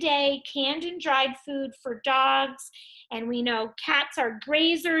 twice a day, canned and dried food for dogs. And we know cats are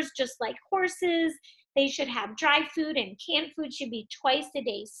grazers just like horses. They should have dry food, and canned food should be twice a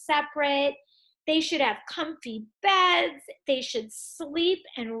day separate. They should have comfy beds. They should sleep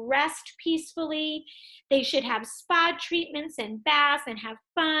and rest peacefully. They should have spa treatments and baths and have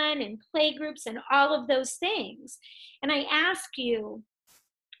fun and play groups and all of those things. And I ask you,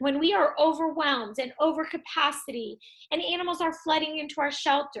 when we are overwhelmed and over capacity and animals are flooding into our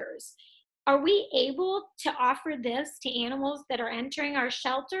shelters, are we able to offer this to animals that are entering our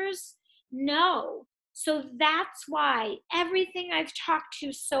shelters? No. So that's why everything I've talked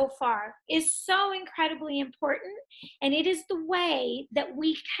to so far is so incredibly important, and it is the way that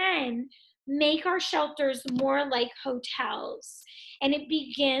we can make our shelters more like hotels. And it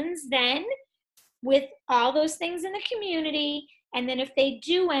begins then with all those things in the community, and then if they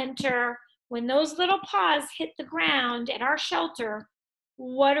do enter, when those little paws hit the ground at our shelter,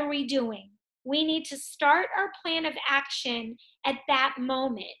 what are we doing? We need to start our plan of action at that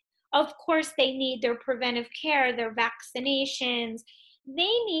moment. Of course, they need their preventive care, their vaccinations. They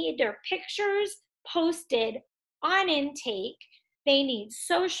need their pictures posted on intake. They need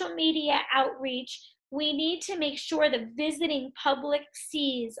social media outreach. We need to make sure the visiting public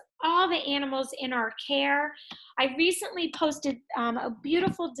sees all the animals in our care. I recently posted a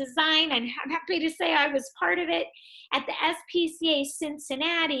beautiful design, and I'm happy to say I was part of it, at the SPCA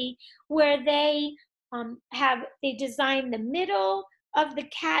Cincinnati, where they they designed the middle of the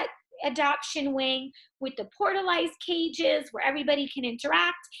cat adoption wing with the portalized cages where everybody can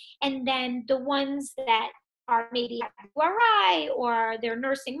interact, and then the ones that are maybe URI or they're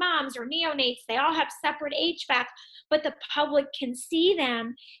nursing moms or neonates, they all have separate HVAC, but the public can see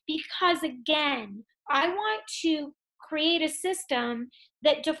them, because again, I want to create a system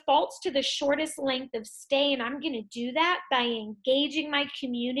that defaults to the shortest length of stay, and I'm going to do that by engaging my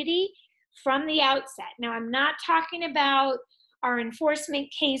community from the outset. Now, I'm not talking about our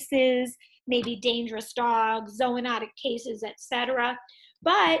enforcement cases, maybe dangerous dogs, zoonotic cases, etc.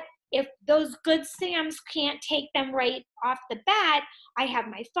 But if those good Sams can't take them right off the bat, I have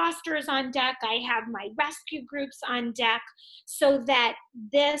my fosters on deck, I have my rescue groups on deck, so that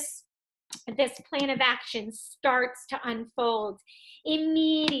this plan of action starts to unfold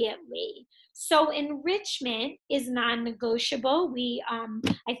immediately. So enrichment is non-negotiable.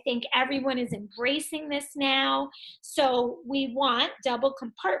 I think everyone is embracing this now. So we want double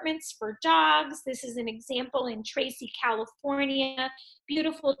compartments for dogs. This is an example in Tracy, California.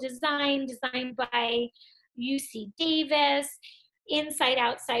 Beautiful design, designed by UC Davis. Inside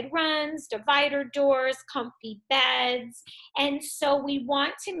outside runs, divider doors, comfy beds. And so we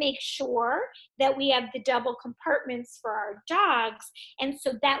want to make sure that we have the double compartments for our dogs, and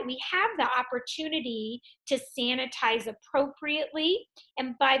so that we have the opportunity to sanitize appropriately.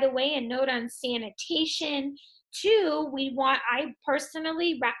 And by the way, a note on sanitation too, I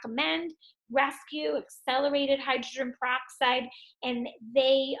personally recommend rescue accelerated hydrogen peroxide, and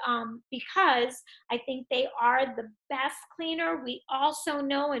they because I think they are the best cleaner. We also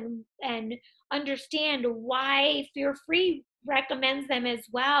know and understand why Fear Free recommends them as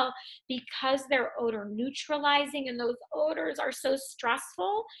well, because they're odor neutralizing, and those odors are so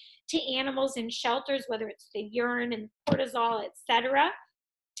stressful to animals in shelters, whether it's the urine and cortisol, etc.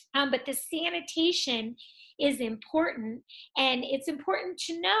 But the sanitation is important, and it's important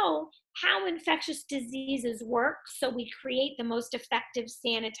to know how infectious diseases work, so we create the most effective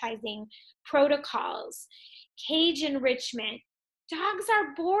sanitizing protocols. Cage enrichment. Dogs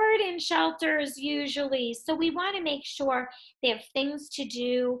are bored in shelters usually, so we want to make sure they have things to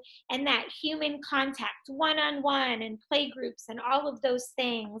do, and that human contact, one-on-one, and play groups, and all of those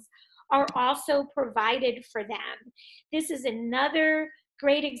things are also provided for them. This is another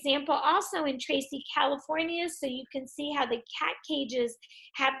great example also in Tracy, California. So you can see how the cat cages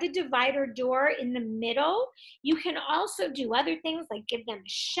have the divider door in the middle. You can also do other things like give them a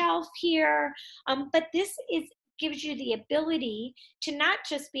shelf here, but this gives you the ability to not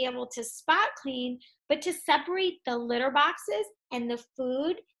just be able to spot clean, but to separate the litter boxes and the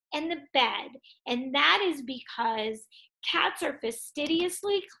food and the bed. And that is because cats are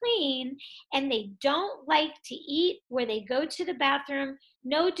fastidiously clean, and they don't like to eat where they go to the bathroom,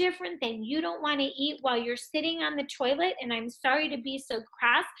 no different than you don't want to eat while you're sitting on the toilet. And I'm sorry to be so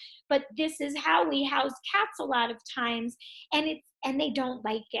crass, but this is how we house cats a lot of times, and they don't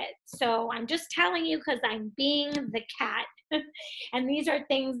like it. So I'm just telling you because I'm being the cat. And these are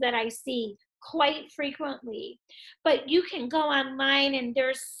things that I see quite frequently. But you can go online, and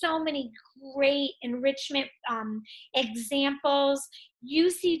there's so many great enrichment examples.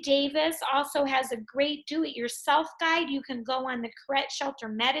 UC Davis also has a great do-it-yourself guide. You can go on the Correct Shelter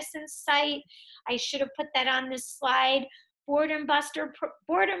Medicine site. I should have put that on this slide. Boredom Buster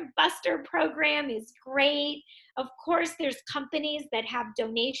program is great. Of course, there's companies that have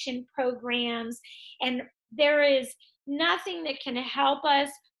donation programs, and there is nothing that can help us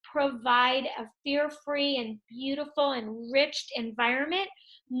provide a fear-free and beautiful, enriched environment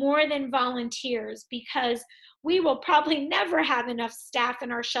more than volunteers, because we will probably never have enough staff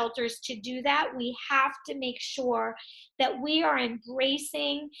in our shelters to do that. We have to make sure that we are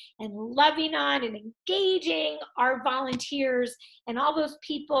embracing and loving on and engaging our volunteers and all those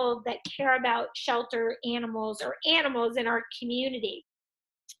people that care about shelter animals or animals in our community.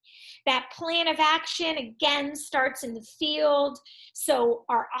 That plan of action, again, starts in the field. So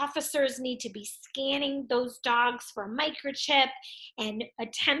our officers need to be scanning those dogs for a microchip and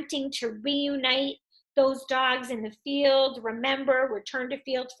attempting to reunite those dogs in the field. Remember, return to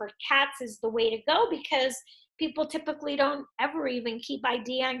field for cats is the way to go, because people typically don't ever even keep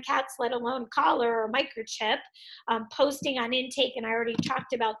ID on cats, let alone collar or microchip. Posting on intake, and I already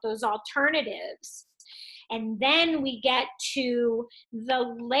talked about those alternatives. And then we get to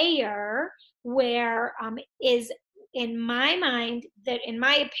the layer where is in my mind, that in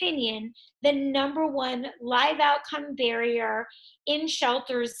my opinion, the number one live outcome barrier in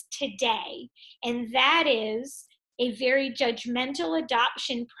shelters today. And that is a very judgmental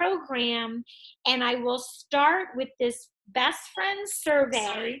adoption program. And I will start with this best friends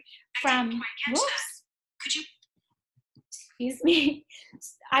survey from, whoops, could you, excuse me.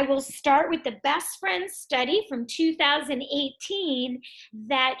 I will start with the best friends study from 2018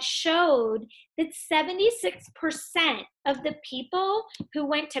 that showed that 76% of the people who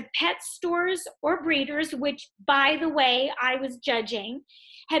went to pet stores or breeders, which by the way, I was judging,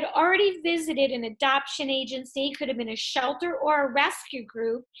 had already visited an adoption agency, could have been a shelter or a rescue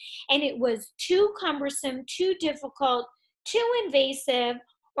group, and it was too cumbersome, too difficult, too invasive,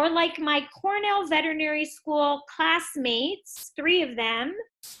 or like my Cornell Veterinary School classmates, 3 of them,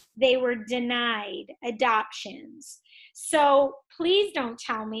 they were denied adoptions. So please don't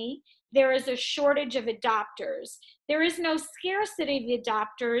tell me there is a shortage of adopters. There is no scarcity of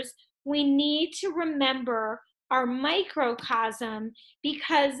adopters. We need to remember our microcosm,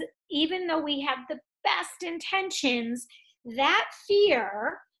 because even though we have the best intentions, that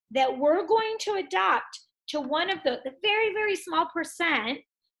fear that we're going to adopt to one of the very, very small percent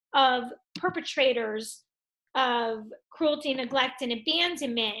of perpetrators of cruelty, neglect, and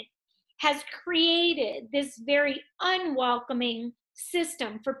abandonment has created this very unwelcoming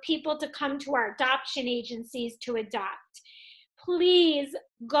system for people to come to our adoption agencies to adopt. Please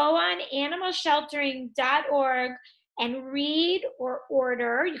go on animalsheltering.org and read or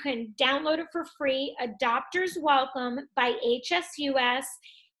order. You can download it for free. Adopters Welcome by HSUS.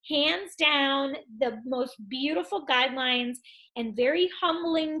 Hands down, the most beautiful guidelines, and very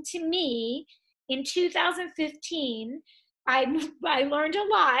humbling to me. In 2015, I learned a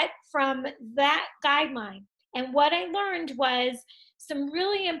lot from that guideline. And what I learned was some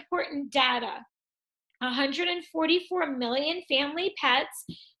really important data. 144 million family pets.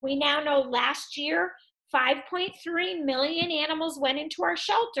 We now know last year, 5.3 million animals went into our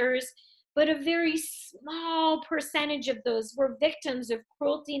shelters, but a very small percentage of those were victims of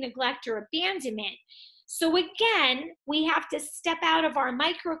cruelty, neglect, or abandonment. So again, we have to step out of our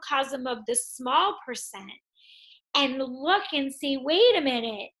microcosm of the small percent and look and see, wait a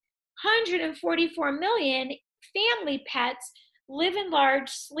minute, 144 million family pets living large,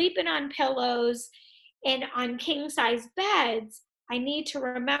 sleeping on pillows and on king-size beds. I need to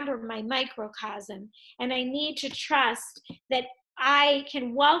remember my microcosm, and I need to trust that I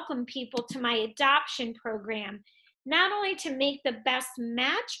can welcome people to my adoption program, not only to make the best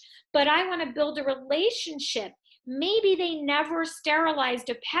match, but I want to build a relationship. Maybe they never sterilized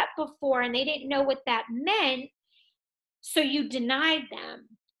a pet before and they didn't know what that meant, so you denied them.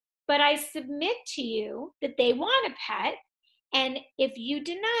 But I submit to you that they want a pet, and if you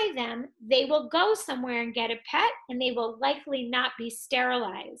deny them, they will go somewhere and get a pet, and they will likely not be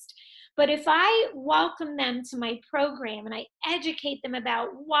sterilized. But if I welcome them to my program and I educate them about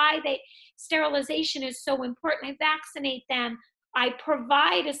why sterilization is so important, I vaccinate them, I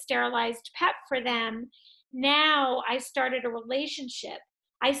provide a sterilized pet for them, now I started a relationship.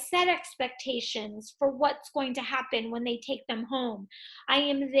 I set expectations for what's going to happen when they take them home. I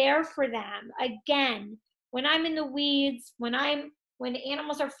am there for them. Again, when I'm in the weeds, when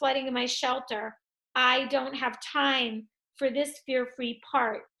animals are flooding in my shelter, I don't have time for this fear-free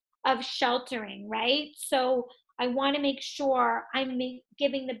part of sheltering, right? So I want to make sure I'm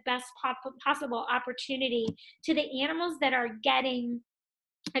giving the best possible opportunity to the animals that are getting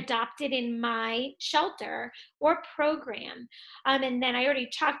adopted in my shelter or program. And then I already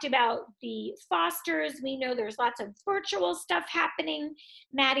talked about the fosters. We know there's lots of virtual stuff happening.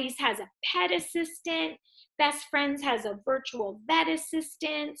 Maddie's has a pet assistant. Best Friends has a virtual vet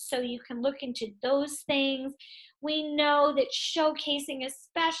assistant, so you can look into those things. We know that showcasing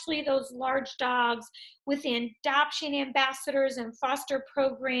especially those large dogs with adoption ambassadors and foster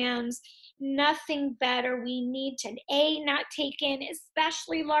programs, nothing better. We need to, not take in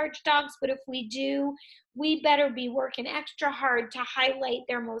especially large dogs, but if we do, we better be working extra hard to highlight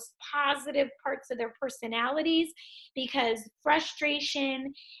their most positive parts of their personalities, because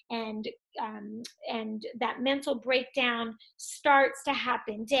frustration and that mental breakdown starts to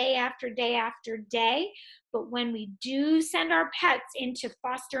happen day after day after day. But when we do send our pets into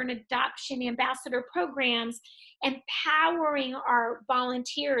foster and adoption ambassador programs, empowering our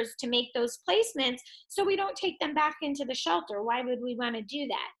volunteers to make those placements so we don't take them back into the shelter. Why would we want to do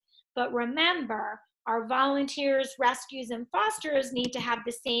that? But remember, our volunteers, rescues, and fosters need to have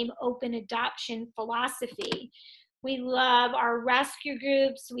the same open adoption philosophy. We love our rescue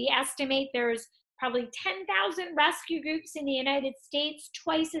groups. We estimate there's probably 10,000 rescue groups in the United States,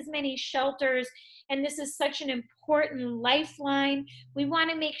 twice as many shelters, and this is such an important lifeline. We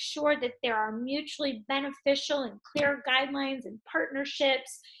want to make sure that there are mutually beneficial and clear guidelines and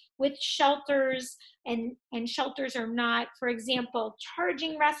partnerships with shelters, and shelters are not, for example,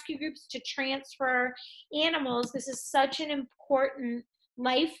 charging rescue groups to transfer animals. This is such an important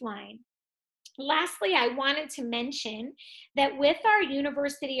lifeline. Lastly, I wanted to mention that with our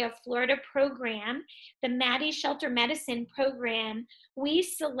University of Florida program, the Maddie Shelter Medicine program, we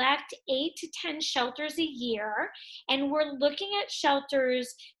select 8 to 10 shelters a year, and we're looking at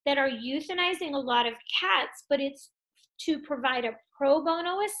shelters that are euthanizing a lot of cats, but it's to provide a pro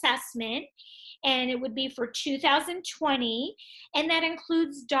bono assessment, and it would be for 2020, and that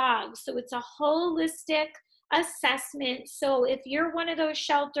includes dogs. So it's a holistic assessment. So if you're one of those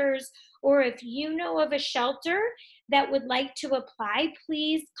shelters, or if you know of a shelter that would like to apply,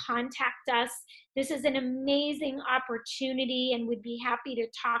 please contact us. This is an amazing opportunity, and we'd be happy to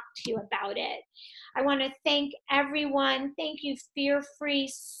talk to you about it. I want to thank everyone. Thank you, Fear Free,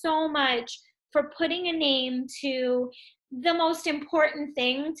 so much for putting a name to the most important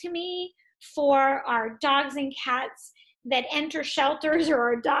thing to me for our dogs and cats that enter shelters, or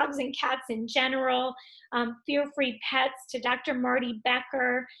our dogs and cats in general. Fear Free Pets, to Dr. Marty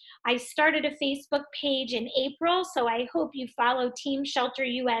Becker. I started a Facebook page in April, so I hope you follow Team Shelter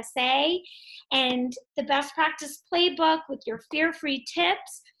USA. And the Best Practice Playbook with your Fear Free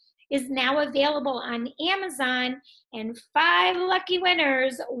tips is now available on Amazon, and 5 lucky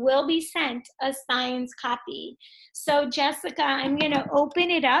winners will be sent a signed copy. So Jessica, I'm gonna open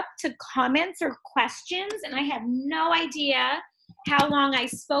it up to comments or questions, and I have no idea how long I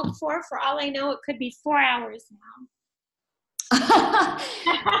spoke for. For all I know, it could be 4 hours now.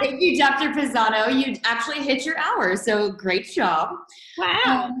 Thank you, Dr. Pizano. You actually hit your hour, so great job.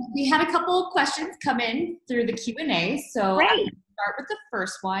 Wow. We had a couple of questions come in through the Q&A, so Great. I'm going to start with the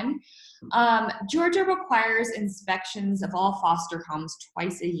first one. Georgia requires inspections of all foster homes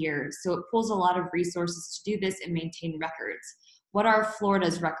twice a year, so it pulls a lot of resources to do this and maintain records. What are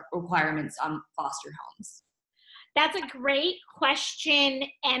Florida's requirements on foster homes? That's a great question,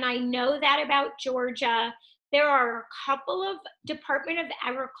 and I know that about Georgia. There are a couple of Department of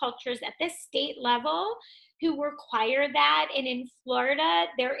Agricultures at the state level who require that, and in Florida,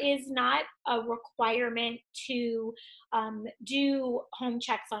 there is not a requirement to do home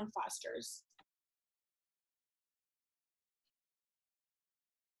checks on fosters.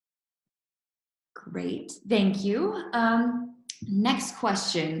 Great, thank you. Next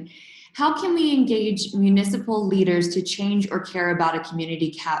question. How can we engage municipal leaders to change or care about a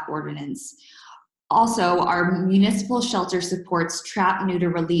community cat ordinance? Also, our municipal shelter supports trap, neuter,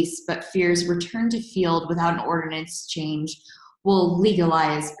 release, but fears return to field without an ordinance change will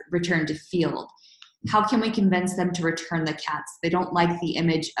legalize return to field. How can we convince them to return the cats? They don't like the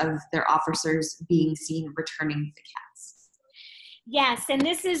image of their officers being seen returning the cats. Yes, and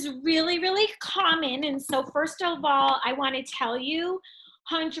this is really, really common. And so first of all, I want to tell you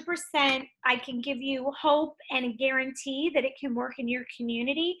 100% I can give you hope and a guarantee that it can work in your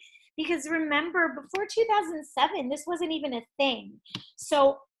community. Because remember, before 2007, this wasn't even a thing.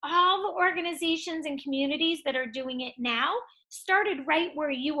 So all the organizations and communities that are doing it now started right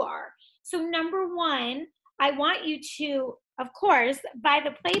where you are. So number one, I want you to, of course, buy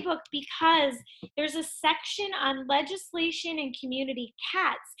the playbook, because there's a section on legislation and community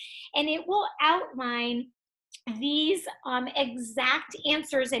cats, and it will outline these exact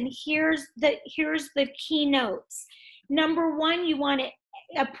answers. And here's the keynotes. Number one, you want to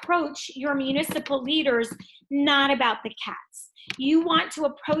approach your municipal leaders not about the cats. You want to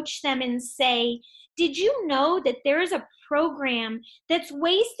approach them and say, did you know that there is a program that's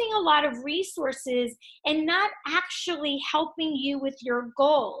wasting a lot of resources and not actually helping you with your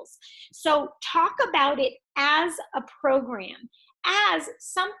goals? So talk about it as a program, as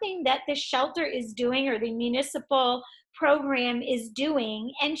something that the shelter is doing or the municipal program is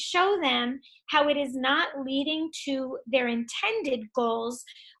doing, and show them how it is not leading to their intended goals,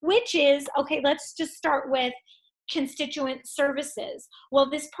 which is, okay, let's just start with constituent services. Well,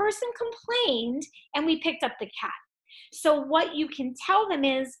 this person complained and we picked up the cat. So what you can tell them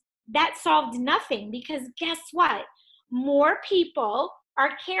is that solved nothing, because guess what? More people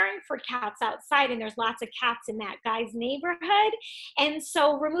are caring for cats outside, and there's lots of cats in that guy's neighborhood. And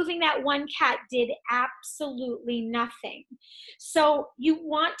so removing that one cat did absolutely nothing. So you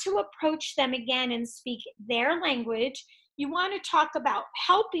want to approach them again and speak their language. You want to talk about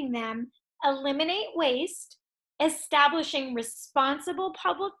helping them eliminate waste, establishing responsible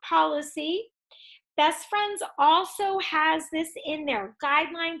public policy, Best Friends also has this in their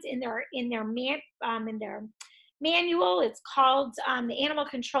guidelines, in their manual. It's called the Animal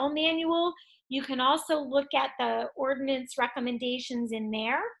Control Manual. You can also look at the ordinance recommendations in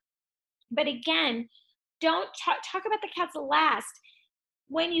there. But again, don't talk about the cats last.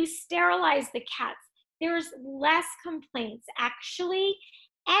 When you sterilize the cats, there's less complaints actually.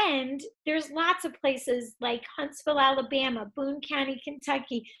 And there's lots of places like Huntsville, Alabama, Boone County,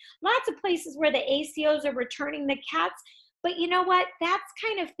 Kentucky, lots of places where the ACOs are returning the cats. But you know what? That's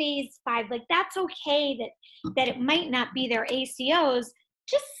kind of phase 5. Like, that's okay that it might not be their ACOs.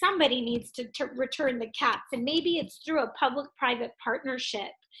 Just somebody needs to return the cats. And maybe it's through a public-private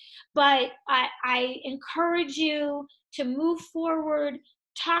partnership. But I encourage you to move forward,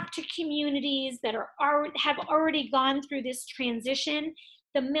 talk to communities that have already gone through this transition.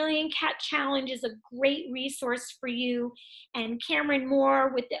 The Million Cat Challenge is a great resource for you. And Cameron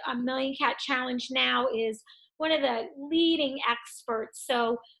Moore with the Million Cat Challenge now is one of the leading experts.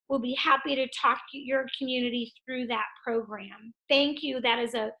 So we'll be happy to talk to your community through that program. Thank you. That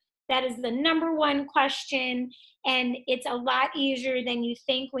is the number one question, and it's a lot easier than you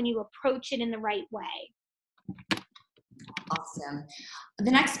think when you approach it in the right way. Awesome.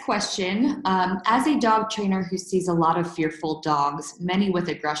 The next question, as a dog trainer who sees a lot of fearful dogs, many with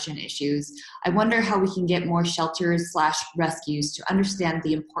aggression issues, I wonder how we can get more shelters/rescues to understand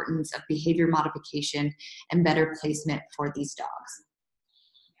the importance of behavior modification and better placement for these dogs.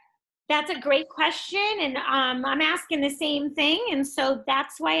 That's a great question, and I'm asking the same thing, and so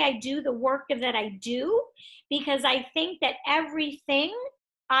that's why I do the work that I do, because I think that everything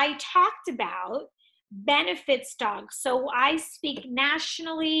I talked about benefits dogs. So I speak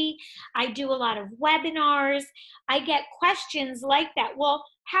nationally, I do a lot of webinars, I get questions like that. Well,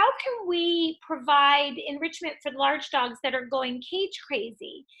 how can we provide enrichment for large dogs that are going cage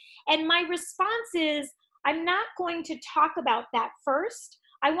crazy? And my response is, I'm not going to talk about that first.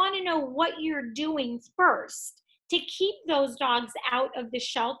 I want to know what you're doing first to keep those dogs out of the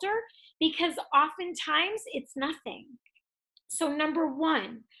shelter, because oftentimes it's nothing. So number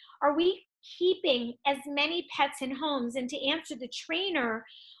one, are we keeping as many pets in homes? And to answer the trainer,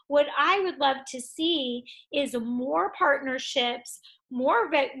 what I would love to see is more partnerships, more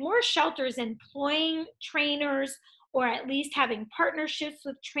shelters employing trainers, or at least having partnerships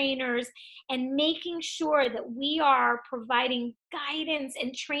with trainers, and making sure that we are providing guidance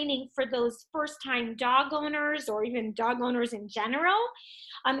and training for those first-time dog owners, or even dog owners in general,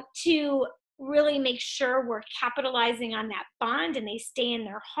 to really make sure we're capitalizing on that bond and they stay in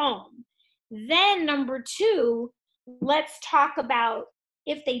their home. Then number two, let's talk about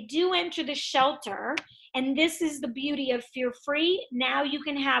if they do enter the shelter, and this is the beauty of Fear Free. Now you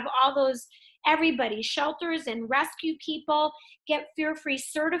can have everybody, shelters and rescue people, get Fear Free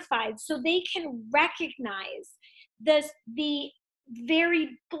certified so they can recognize the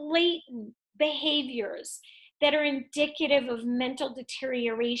very blatant behaviors that are indicative of mental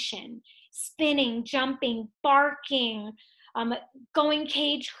deterioration: spinning, jumping, barking, going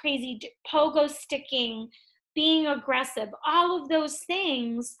cage crazy, pogo sticking, being aggressive. All of those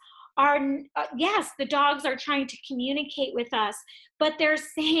things are, yes, the dogs are trying to communicate with us, but they're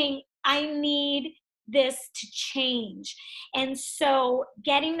saying, I need this to change. And so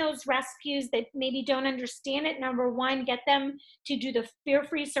getting those rescues that maybe don't understand it, number one, get them to do the Fear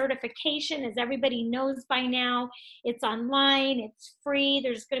Free certification. As everybody knows by now, it's online, it's free.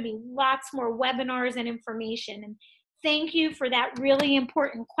 There's going to be lots more webinars and information. And thank you for that really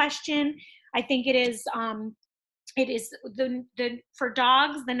important question. I think it is for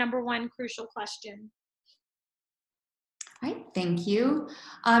dogs, the number one crucial question. All right, thank you.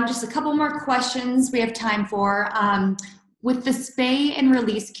 Just a couple more questions we have time for. With the spay and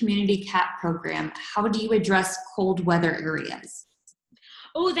release community cat program, how do you address cold weather areas?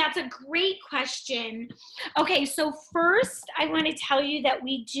 Oh, that's a great question. Okay, so first I want to tell you that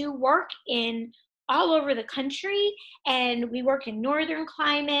we do work in all over the country, and we work in northern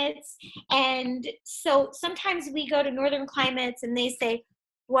climates. And so sometimes we go to northern climates and they say,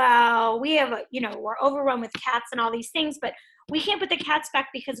 well, we have we're overrun with cats and all these things, but we can't put the cats back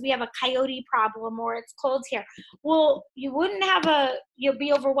because we have a coyote problem or it's cold here. Well, you wouldn't you'll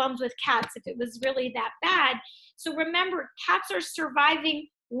be overwhelmed with cats if it was really that bad. So remember, cats are surviving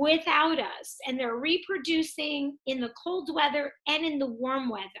without us, and they're reproducing in the cold weather and in the warm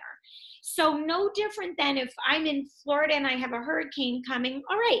weather. So no different than if I'm in Florida and I have a hurricane coming.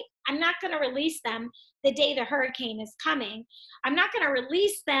 All right, I'm not going to release them the day the hurricane is coming. I'm not going to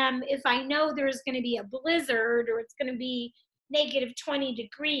release them if I know there's going to be a blizzard or it's going to be -20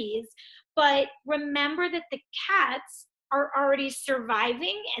 degrees. But remember that the cats are already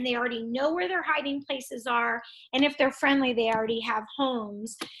surviving, and they already know where their hiding places are. And if they're friendly, they already have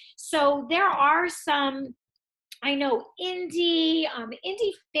homes. So there are some, I know, Indy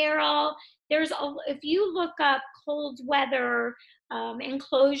Feral. If you look up cold weather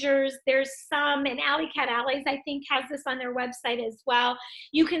enclosures, there's some, and Alley Cat Allies, I think, has this on their website as well.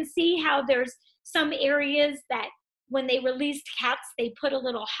 You can see how there's some areas that when they released cats, they put a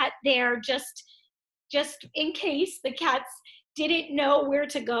little hut there just in case the cats didn't know where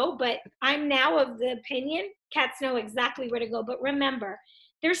to go. But I'm now of the opinion cats know exactly where to go. But remember,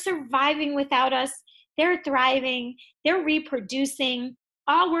 they're surviving without us. They're thriving. They're reproducing.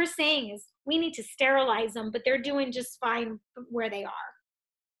 All we're saying is we need to sterilize them, but they're doing just fine where they are.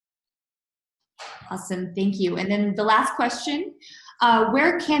 Awesome, thank you. And then the last question,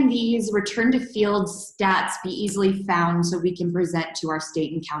 where can these return to field stats be easily found so we can present to our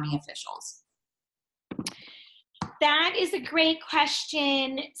state and county officials? That is a great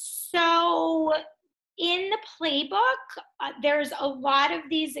question. So in the playbook, there's a lot of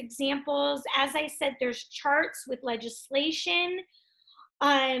these examples. As I said, there's charts with legislation.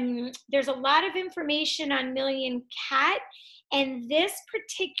 There's a lot of information on Million Cat, and this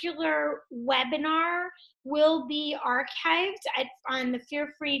particular webinar will be archived on the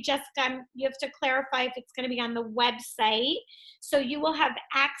Fear Free. Jessica, you have to clarify if it's going to be on the website. So you will have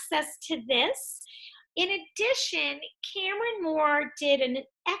access to this. In addition, Cameron Moore did an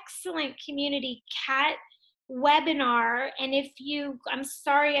excellent community cat webinar, and I'm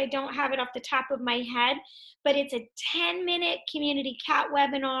sorry I don't have it off the top of my head, but it's a 10-minute community cat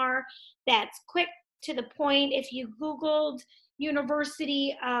webinar that's quick to the point. If you Googled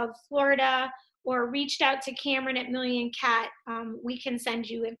University of Florida or reached out to Cameron at Million Cat, we can send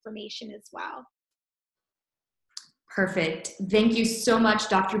you information as well. Perfect. Thank you so much,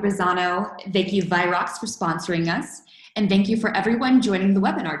 Dr. Pizano. Thank you, Virox, for sponsoring us. And thank you for everyone joining the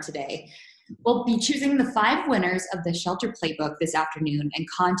webinar today. We'll be choosing the 5 winners of the Shelter Playbook this afternoon and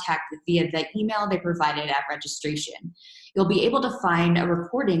contact via the email they provided at registration. You'll be able to find a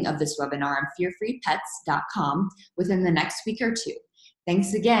recording of this webinar on fearfreepets.com within the next week or two.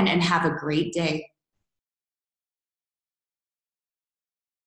 Thanks again and have a great day.